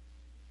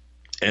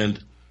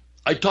 And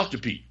I talked to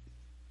Pete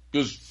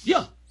because,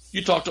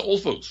 you talk to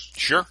old folks.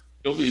 Sure.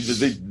 They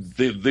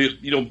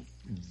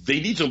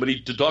need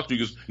somebody to talk to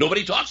because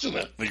nobody talks to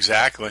them.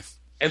 Exactly.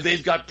 And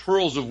they've got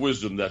pearls of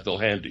wisdom that they'll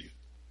hand to you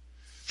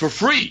for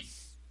free.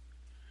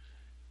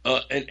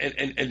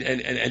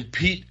 And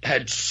Pete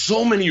had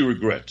so many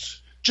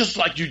regrets, just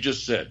like you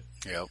just said.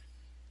 Yep.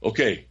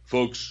 Okay,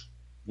 folks,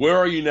 where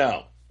are you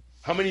now?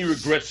 How many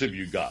regrets have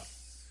you got?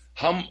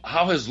 How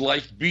has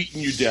life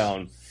beaten you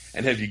down,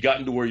 and have you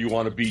gotten to where you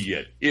want to be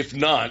yet? If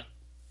not,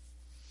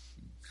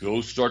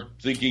 go start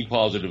thinking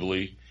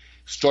positively.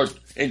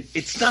 And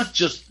it's not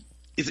just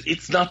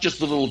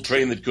the little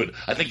train that could.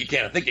 I think you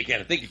can.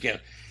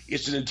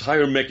 It's an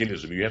entire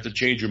mechanism. You have to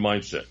change your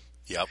mindset.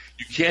 Yep.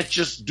 You can't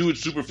just do it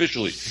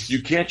superficially.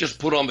 You can't just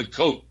put on the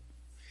coat.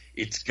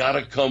 It's got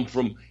to come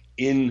from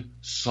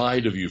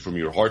inside of you, from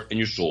your heart and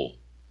your soul.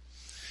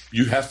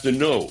 You have to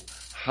know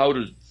how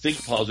to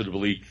think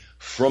positively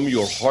from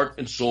your heart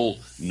and soul,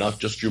 not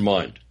just your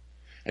mind.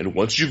 And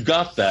once you've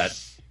got that,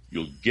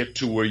 you'll get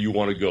to where you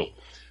want to go.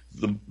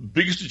 The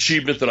biggest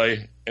achievement that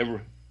I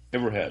ever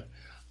had,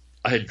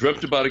 I had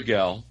dreamt about a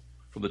gal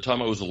from the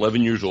time I was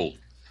 11 years old.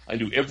 I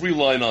knew every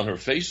line on her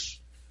face.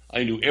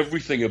 I knew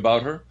everything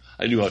about her.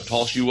 I knew how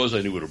tall she was.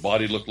 I knew what her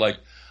body looked like.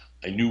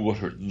 I knew what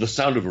the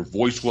sound of her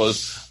voice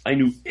was. I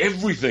knew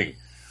everything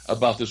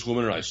about this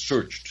woman, and I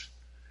searched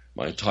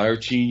my entire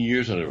teen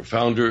years. I never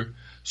found her.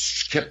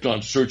 Kept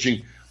on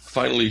searching.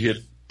 Finally hit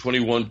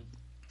 21,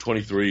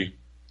 23,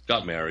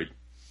 got married.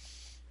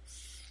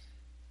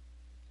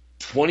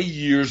 20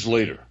 years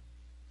later,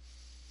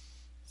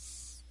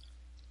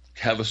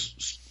 have a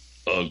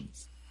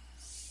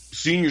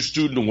senior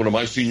student of one of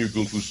my senior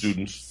Kung Fu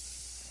students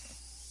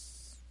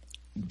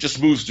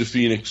just moves to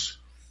Phoenix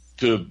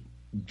to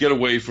get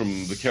away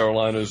from the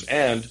Carolinas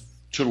and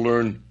to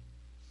learn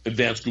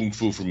advanced Kung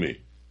Fu from me.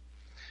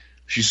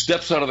 She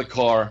steps out of the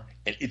car,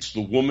 and it's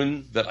the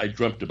woman that I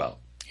dreamt about.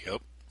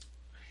 Yep.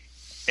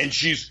 And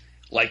she's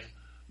like,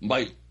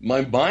 my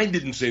mind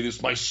didn't say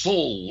this. My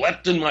soul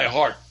leapt in my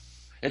heart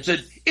and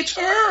said, it's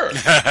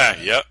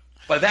her. Yep.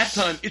 By that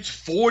time, it's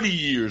 40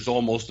 years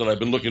almost that I've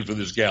been looking for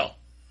this gal.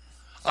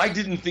 I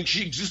didn't think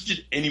she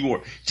existed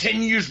anymore.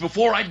 10 years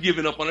before, I'd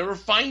given up on ever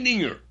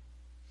finding her.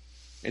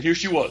 And here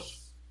she was.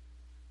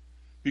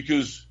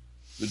 Because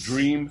the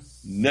dream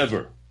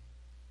never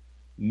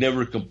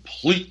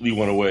completely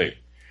went away.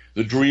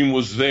 The dream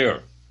was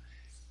there.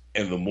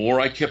 And the more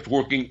I kept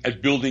working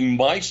at building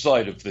my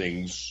side of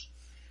things,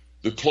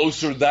 the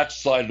closer that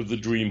side of the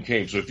dream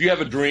came. So if you have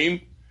a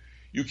dream,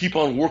 you keep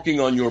on working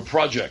on your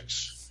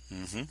projects,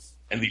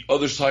 and the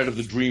other side of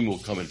the dream will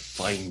come and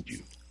find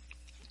you.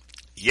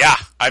 Yeah,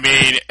 I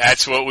mean,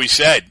 that's what we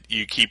said.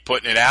 You keep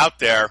putting it out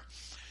there,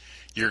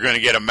 you're going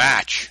to get a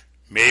match.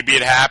 Maybe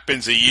it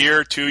happens a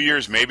year, 2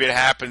 years, maybe it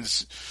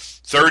happens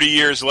 30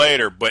 years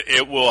later, but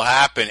it will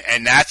happen.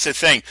 And that's the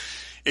thing.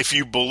 If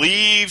you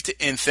believed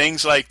in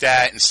things like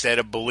that instead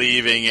of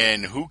believing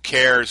in who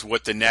cares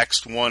what the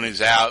next one is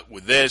out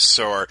with this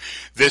or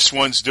this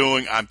one's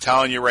doing, I'm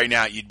telling you right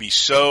now, you'd be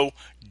so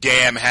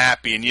damn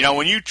happy. And,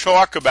 when you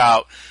talk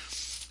about,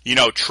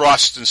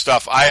 trust and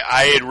stuff,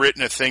 I had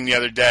written a thing the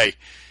other day.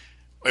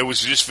 It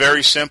was just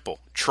very simple.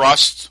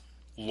 Trust,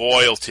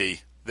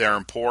 loyalty, they're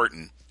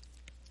important.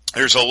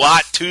 There's a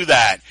lot to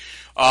that.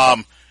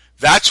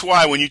 That's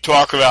why when you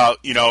talk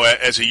about,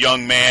 as a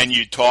young man,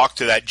 you talk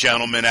to that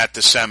gentleman at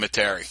the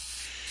cemetery.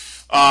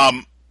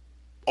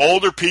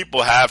 Older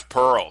people have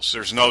pearls.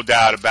 There's no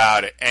doubt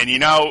about it. And,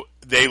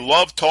 they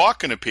love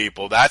talking to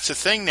people. That's the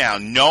thing now.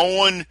 No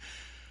one,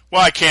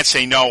 well, I can't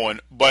say no one,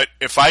 but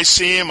if I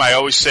see him, I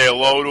always say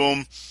hello to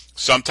him.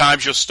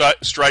 Sometimes you'll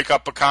strike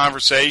up a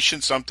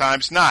conversation,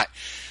 sometimes not.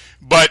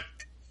 But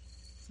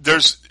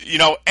there's,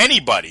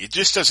 anybody. It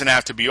just doesn't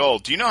have to be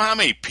old. Do you know how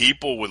many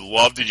people would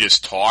love to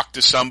just talk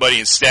to somebody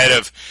instead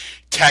of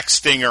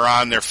texting or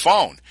on their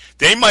phone?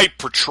 They might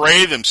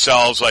portray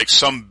themselves like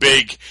some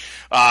big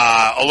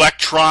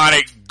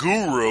electronic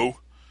guru,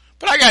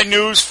 but I got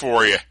news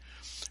for you.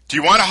 Do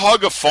you want to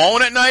hug a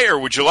phone at night, or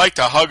would you like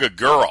to hug a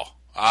girl?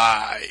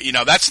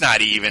 That's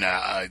not even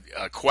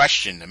a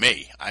question to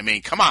me. I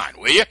mean, come on,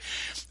 will you?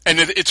 And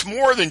it's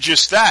more than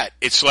just that.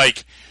 It's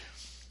like,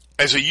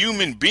 as a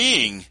human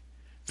being,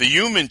 the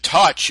human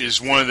touch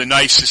is one of the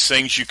nicest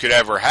things you could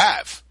ever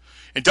have.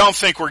 And don't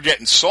think we're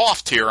getting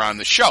soft here on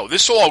the show.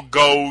 This all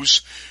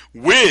goes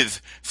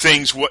with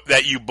things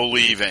that you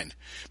believe in.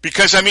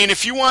 Because,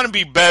 if you want to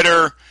be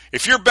better,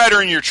 if you're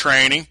better in your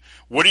training,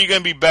 what are you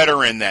going to be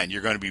better in then?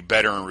 You're going to be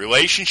better in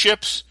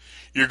relationships.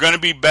 You're going to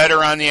be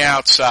better on the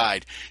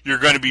outside. You're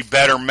going to be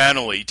better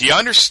mentally. Do you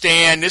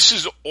understand? This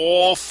is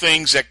all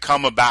things that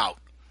come about.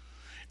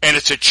 And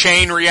it's a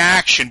chain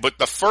reaction. But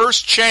the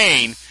first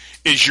chain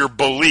is your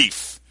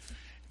belief.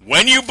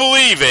 When you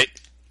believe it,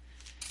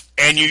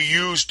 and you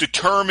use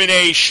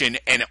determination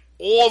and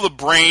all the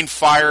brain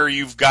fire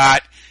you've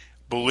got,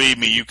 believe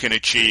me, you can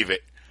achieve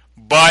it.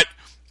 But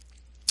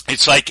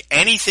it's like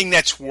anything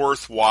that's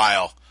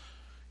worthwhile,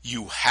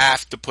 you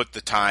have to put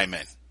the time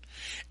in.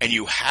 And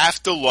you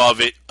have to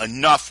love it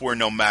enough where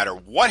no matter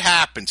what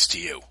happens to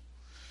you,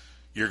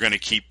 you're going to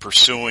keep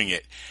pursuing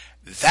it.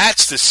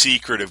 That's the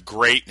secret of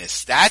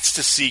greatness. That's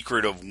the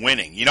secret of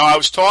winning. I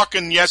was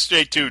talking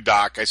yesterday too,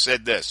 Doc. I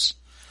said this.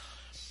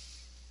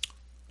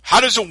 How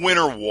does a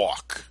winner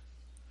walk?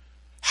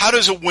 How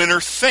does a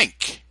winner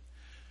think?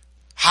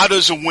 How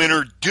does a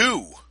winner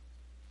do?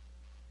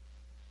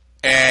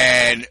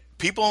 And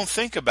people don't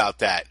think about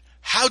that.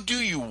 How do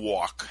you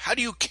walk? How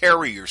do you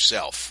carry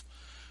yourself?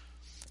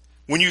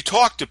 When you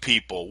talk to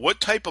people, what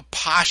type of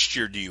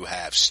posture do you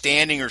have,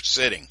 standing or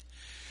sitting?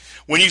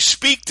 When you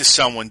speak to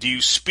someone, do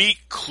you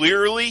speak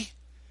clearly,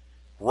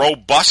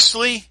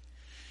 robustly?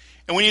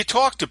 And when you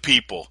talk to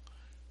people,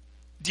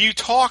 do you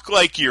talk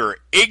like you're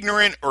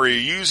ignorant or you're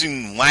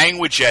using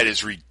language that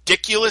is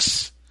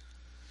ridiculous?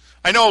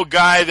 I know a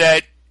guy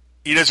that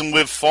he doesn't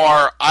live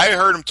far. I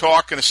heard him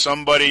talking to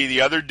somebody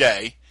the other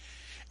day.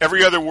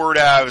 Every other word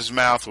out of his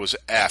mouth was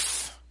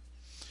F.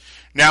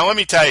 Now, let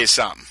me tell you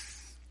something.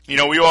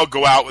 We all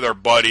go out with our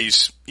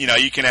buddies.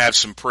 You can have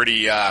some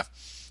pretty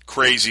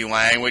crazy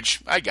language.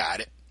 I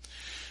got it.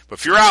 But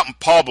if you're out in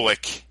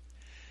public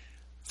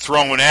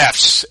throwing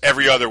F's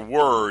every other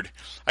word,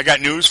 I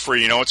got news for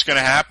you. You know what's going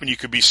to happen? You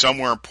could be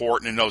somewhere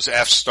important and those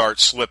F's start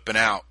slipping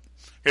out.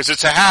 Because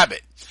it's a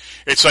habit.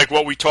 It's like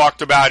what we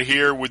talked about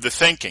here with the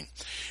thinking.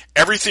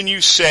 Everything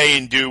you say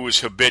and do is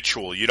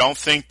habitual. You don't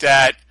think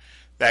that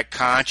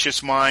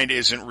conscious mind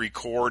isn't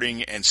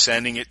recording and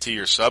sending it to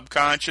your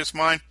subconscious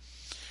mind?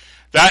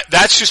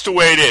 That's just the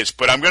way it is.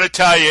 But I'm going to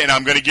tell you, and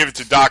I'm going to give it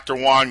to Dr.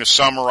 Wong to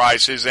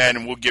summarize his end,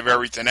 and we'll give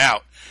everything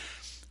out.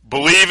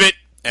 Believe it,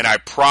 and I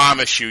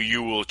promise you,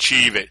 you will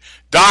achieve it.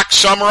 Doc,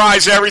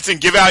 summarize everything.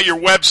 Give out your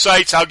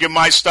websites. I'll give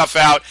my stuff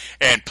out,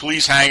 and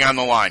please hang on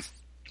the line.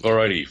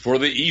 Alrighty. For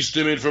the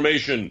E-Stim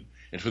information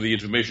and for the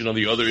information on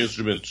the other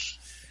instruments,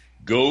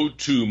 go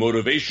to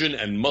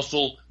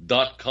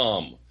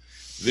motivationandmuscle.com.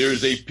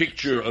 There's a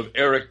picture of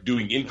Eric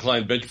doing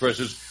incline bench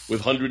presses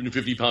with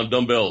 150-pound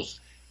dumbbells.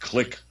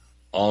 Click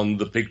on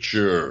the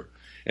picture.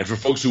 And for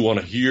folks who want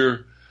to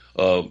hear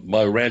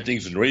my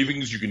rantings and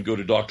ravings, you can go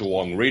to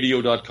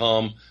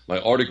drwongradio.com. My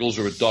articles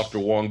are at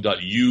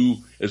drwong.u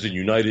as in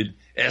United,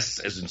 S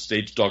as in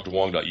States,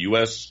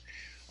 drwong.us.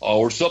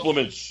 Our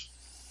supplements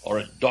are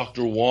at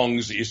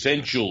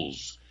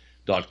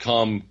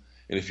drwongsessentials.com.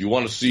 And if you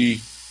want to see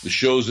the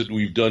shows that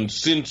we've done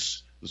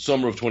since the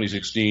summer of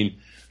 2016,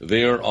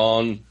 they are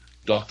on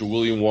Dr.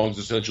 William Wong's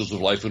Essentials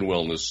of Life and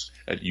Wellness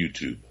at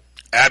YouTube.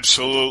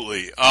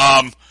 Absolutely.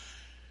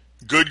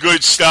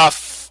 Good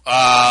stuff.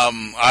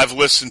 I've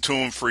listened to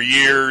him for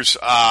years,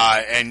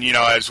 and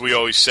as we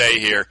always say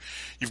here,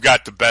 you've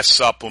got the best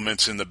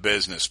supplements in the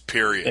business.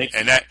 Period.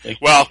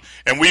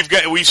 And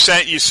we've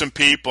sent you some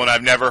people, and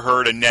I've never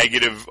heard a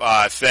negative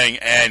thing.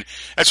 And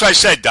that's why I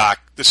said, Doc,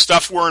 the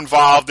stuff we're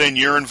involved in,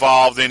 you're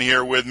involved in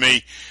here with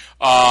me.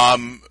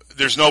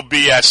 There's no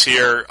BS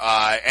here.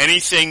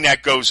 Anything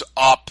that goes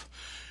up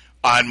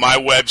on my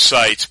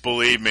websites,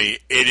 believe me,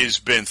 it has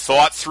been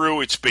thought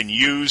through, it's been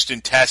used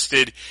and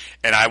tested,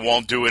 and I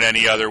won't do it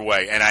any other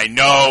way. And I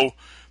know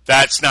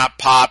that's not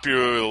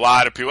popular with a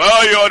lot of people.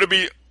 Oh, you ought to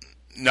be...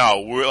 No,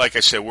 like I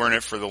said, we're in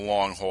it for the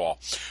long haul.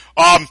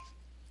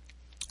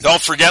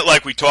 Don't forget,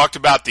 like we talked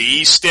about, the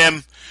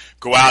E-Stim.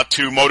 Go out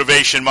to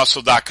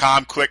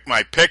motivationmuscle.com, click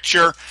my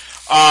picture.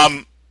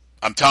 I'm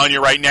telling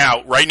you right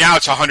now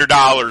it's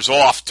 $100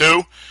 off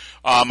too.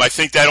 I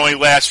think that only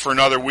lasts for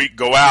another week.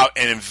 Go out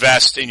and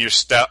invest in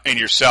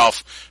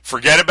yourself.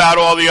 Forget about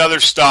all the other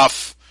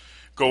stuff.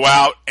 Go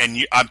out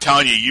and I'm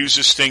telling you, use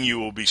this thing. You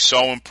will be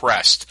so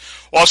impressed.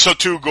 Also,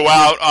 too, go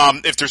out.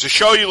 If there's a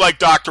show you like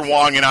Dr.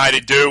 Wong and I to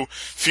do,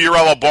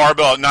 Fiorillo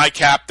Barbell at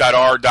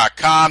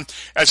nightcap.r.com.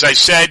 As I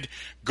said,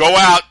 go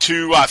out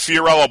to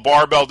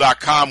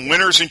FiorilloBarbell.com.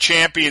 Winners and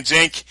Champions,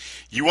 Inc.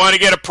 You want to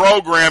get a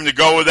program to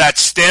go with that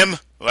stim?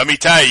 Let me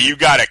tell you, you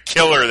got a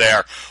killer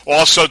there.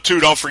 Also, too,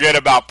 don't forget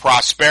about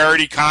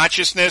prosperity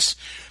consciousness.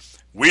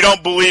 We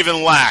don't believe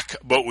in lack,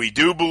 but we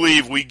do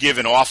believe we give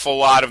an awful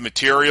lot of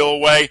material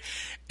away.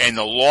 And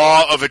the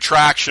law of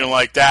attraction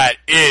like that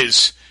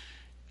is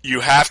you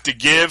have to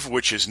give,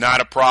 which is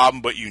not a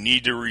problem, but you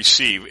need to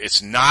receive.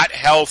 It's not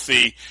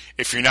healthy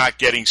if you're not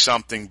getting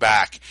something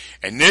back.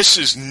 And this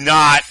is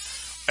not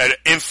an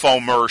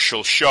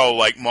infomercial show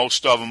like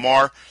most of them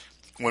are.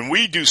 When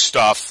we do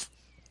stuff,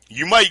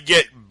 you might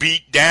get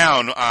beat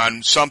down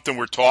on something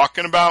we're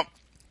talking about,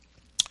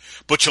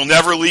 but you'll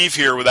never leave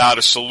here without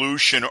a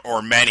solution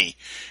or many.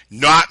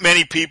 Not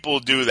many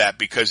people do that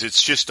because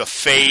it's just a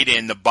fade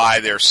in to buy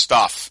their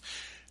stuff.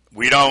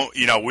 We don't,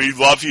 we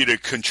love you to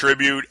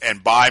contribute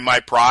and buy my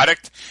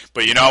product,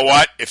 but you know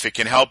what? If it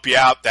can help you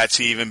out,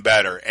 that's even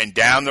better. And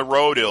down the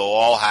road, it'll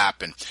all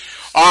happen.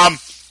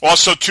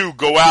 Also, too,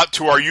 go out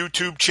to our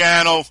YouTube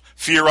channel,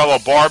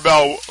 Fiorillo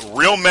Barbell,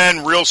 Real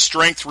Men, Real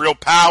Strength, Real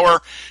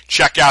Power.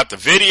 Check out the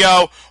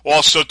video.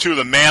 Also, too,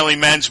 the Manly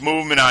Men's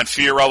Movement on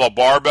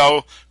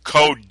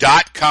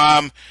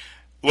FiorilloBarbellCode.com.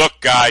 Look,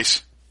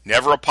 guys,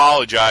 never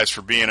apologize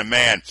for being a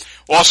man.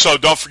 Also,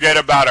 don't forget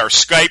about our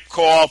Skype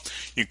call.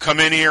 You come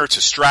in here. It's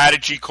a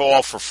strategy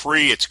call for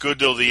free. It's good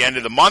till the end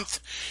of the month.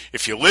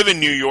 If you live in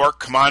New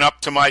York, come on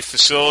up to my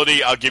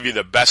facility. I'll give you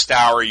the best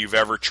hour you've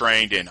ever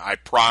trained in. I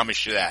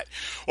promise you that.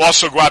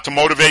 Also, go out to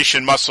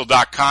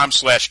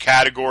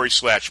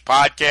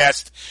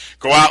motivationmuscle.com/category/podcast.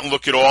 Go out and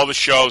look at all the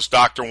shows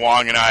Dr.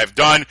 Wong and I have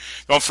done.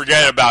 Don't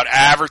forget about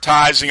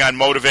advertising on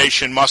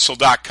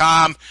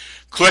motivationmuscle.com.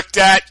 Click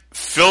that.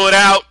 Fill it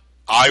out.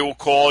 I will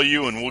call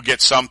you and we'll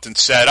get something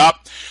set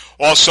up.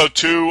 Also,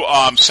 too,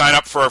 sign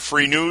up for our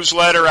free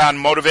newsletter on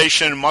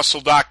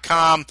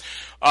motivationmuscle.com.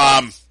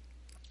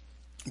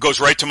 Goes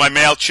right to my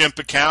MailChimp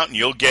account, and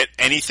you'll get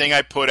anything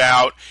I put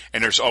out,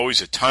 and there's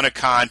always a ton of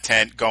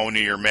content going to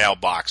your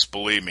mailbox,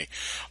 believe me.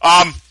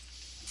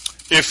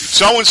 If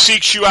someone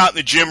seeks you out in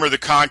the gym or the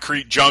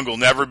concrete jungle,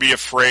 never be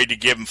afraid to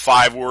give them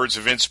 5 words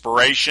of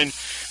inspiration.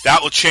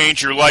 That will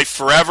change your life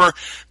forever.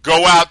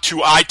 Go out to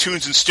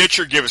iTunes and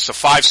Stitcher. Give us a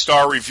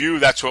 5-star review.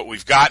 That's what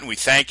we've got, and we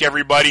thank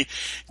everybody.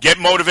 Get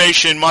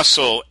Motivation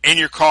Muscle in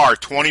your car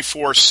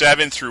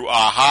 24/7 through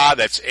AHA.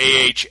 That's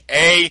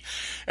AHA.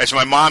 As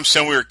my mom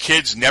said when we were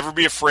kids, never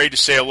be afraid to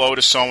say hello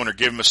to someone or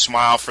give them a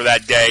smile for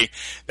that day.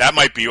 That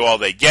might be all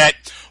they get.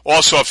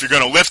 Also, if you're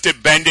going to lift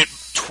it, bend it,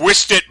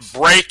 twist it,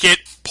 break it,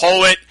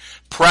 pull it,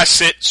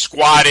 press it,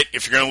 squat it.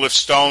 If you're going to lift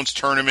stones,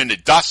 turn them into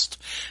dust.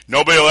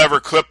 Nobody will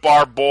ever clip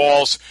our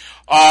balls.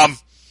 Let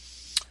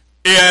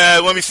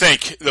me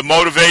think. The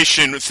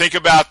motivation, think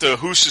about the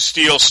who's to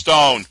steal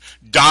stone.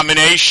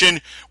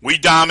 Domination, we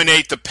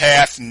dominate the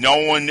path. No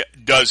one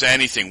does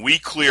anything. We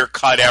clear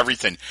cut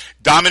everything.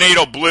 Dominate,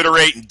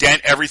 obliterate, and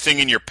dent everything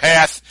in your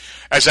path.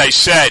 As I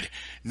said,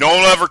 no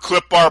one will ever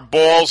clip our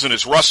balls, and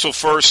as Russell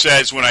Furr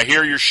says, when I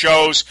hear your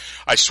shows,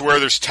 I swear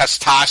there's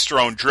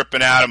testosterone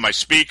dripping out of my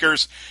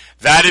speakers.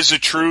 That is the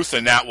truth,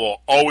 and that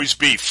will always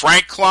be.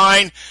 Frank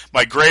Klein,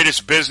 my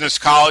greatest business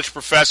college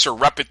professor,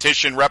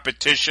 repetition,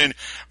 repetition,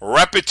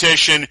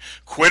 repetition.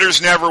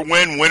 Quitters never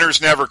win, winners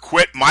never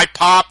quit. My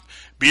pop,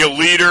 be a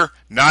leader,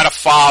 not a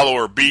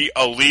follower. Be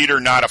a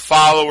leader, not a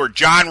follower.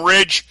 John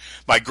Ridge,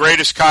 my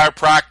greatest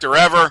chiropractor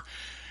ever.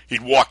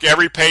 He'd walk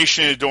every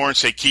patient in the door and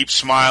say, keep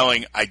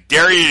smiling. I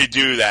dare you to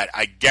do that.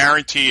 I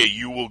guarantee you,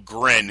 you will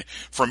grin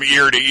from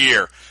ear to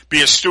ear.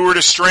 Be a steward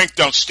of strength.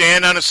 Don't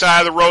stand on the side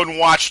of the road and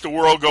watch the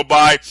world go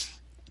by.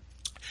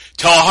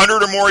 Tell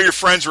 100 or more of your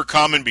friends we're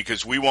coming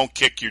because we won't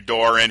kick your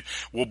door in.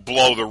 We'll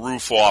blow the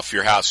roof off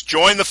your house.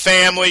 Join the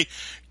family.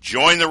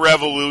 Join the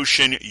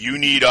revolution. You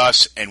need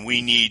us, and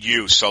we need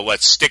you. So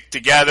let's stick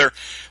together.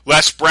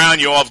 Les Brown,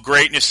 you all have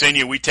greatness in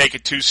you. We take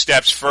it 2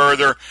 steps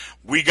further.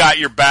 We got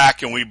your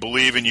back, and we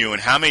believe in you.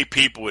 And how many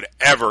people would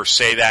ever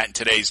say that in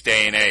today's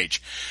day and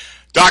age?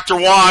 Dr.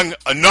 Wong,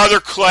 another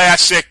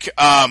classic.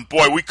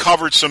 Boy, we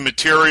covered some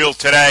material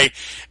today.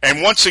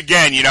 And once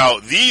again,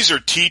 these are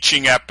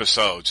teaching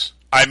episodes.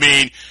 I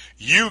mean,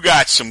 you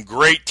got some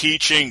great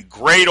teaching,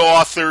 great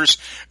authors,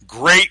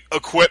 great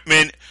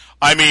equipment.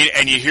 I mean,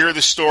 and you hear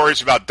the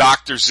stories about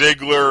Dr.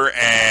 Ziegler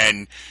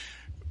and,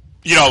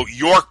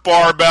 York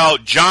Barbell,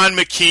 John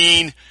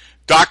McKean,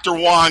 Dr.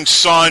 Wong's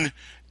son,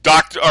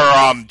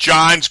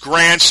 John's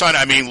grandson.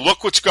 I mean,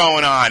 look what's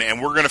going on, and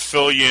we're going to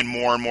fill you in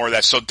more and more of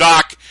that. So,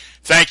 Doc,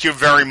 thank you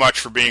very much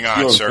for being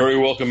on, sir. You're very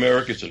welcome,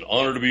 Eric. It's an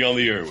honor to be on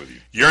the air with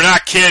you. You're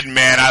not kidding,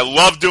 man. I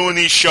love doing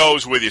these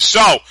shows with you.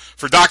 So,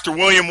 for Dr.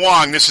 William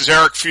Wong, this is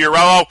Eric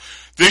Fiorillo.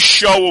 This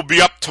show will be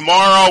up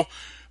tomorrow.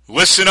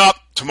 Listen up.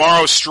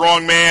 Tomorrow's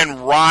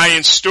strongman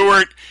Ryan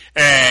Stewart,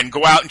 and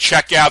go out and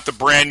check out the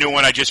brand new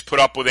one I just put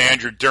up with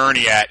Andrew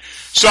Derniat.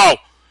 So,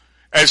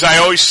 as I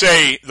always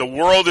say, the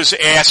world is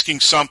asking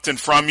something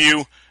from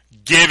you.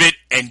 Give it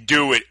and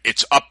do it.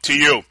 It's up to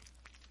you.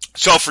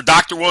 So for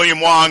Dr.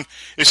 William Wong,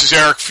 this is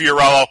Eric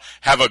Fiorillo.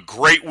 Have a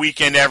great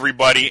weekend,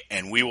 everybody,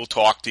 and we will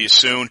talk to you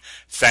soon.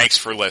 Thanks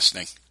for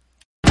listening.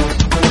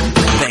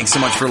 Thanks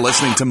so much for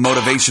listening to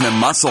Motivation and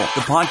Muscle,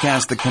 the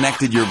podcast that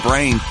connected your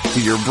brain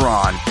to your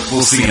brawn.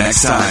 We'll see you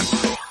next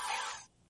time.